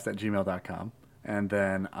rngpcpodcast@gmail.com. And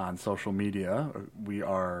then on social media, we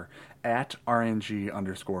are at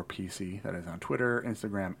RNG_PC. That is on Twitter,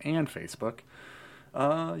 Instagram, and Facebook.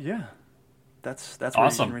 That's where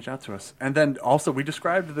awesome. You can reach out to us. And then also, we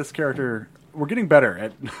described this character. We're getting better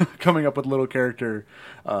at coming up with little character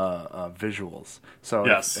visuals. So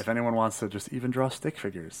if anyone wants to just even draw stick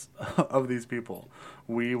figures of these people,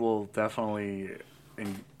 we will definitely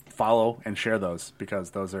follow and share those,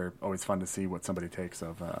 because those are always fun to see what somebody takes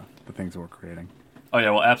of the things that we're creating. Oh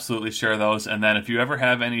yeah, we'll absolutely share those. And then if you ever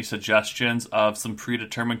have any suggestions of some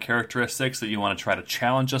predetermined characteristics that you want to try to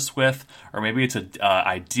challenge us with, or maybe it's an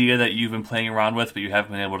idea that you've been playing around with but you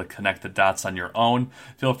haven't been able to connect the dots on your own,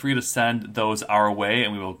 feel free to send those our way,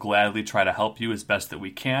 and we will gladly try to help you as best that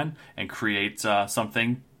we can and create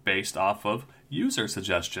something based off of user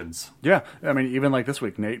suggestions. Yeah, I mean, even like this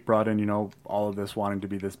week, Nate brought in, all of this wanting to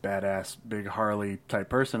be this badass, big Harley type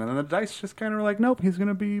person, and then the dice just kind of were like, nope, he's going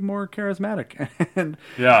to be more charismatic. And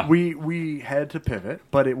we had to pivot,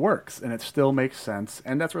 but it works, and it still makes sense.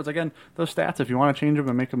 And that's where it's, again, those stats, if you want to change them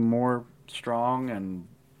and make them more strong and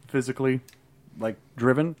physically,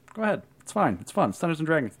 driven, go ahead. It's fine. It's fun. It's Dungeons &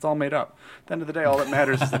 Dragons. It's all made up. At the end of the day, all that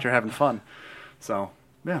matters is that you're having fun. So,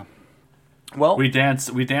 yeah. Well, we dance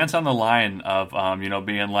on the line of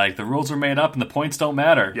being like, the rules are made up and the points don't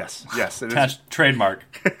matter. Yes, it is trademark,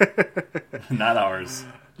 not ours.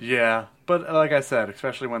 Yeah, but like I said,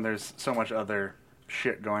 especially when there's so much other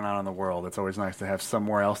shit going on in the world, it's always nice to have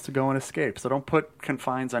somewhere else to go and escape. So don't put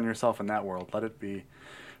confines on yourself in that world. Let it be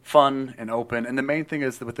fun and open. And the main thing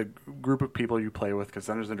is that with the group of people you play with, because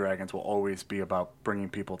Dungeons & Dragons will always be about bringing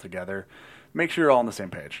people together, make sure you're all on the same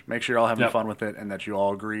page. Make sure you're all having fun with it, and that you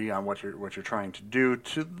all agree on what you're trying to do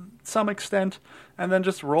to some extent, and then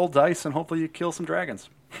just roll dice and hopefully you kill some dragons.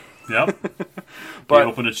 Yep. Be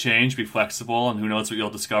open to change, be flexible, and who knows what you'll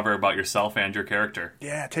discover about yourself and your character.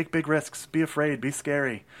 Yeah, take big risks. Be afraid. Be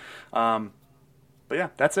scary. But yeah,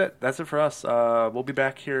 that's it. That's it for us. We'll be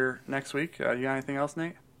back here next week. You got anything else,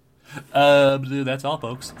 Nate? That's all,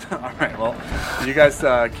 folks. All right, well, you guys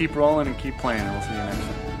keep rolling and keep playing, and we'll see you next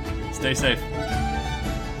time. Stay safe.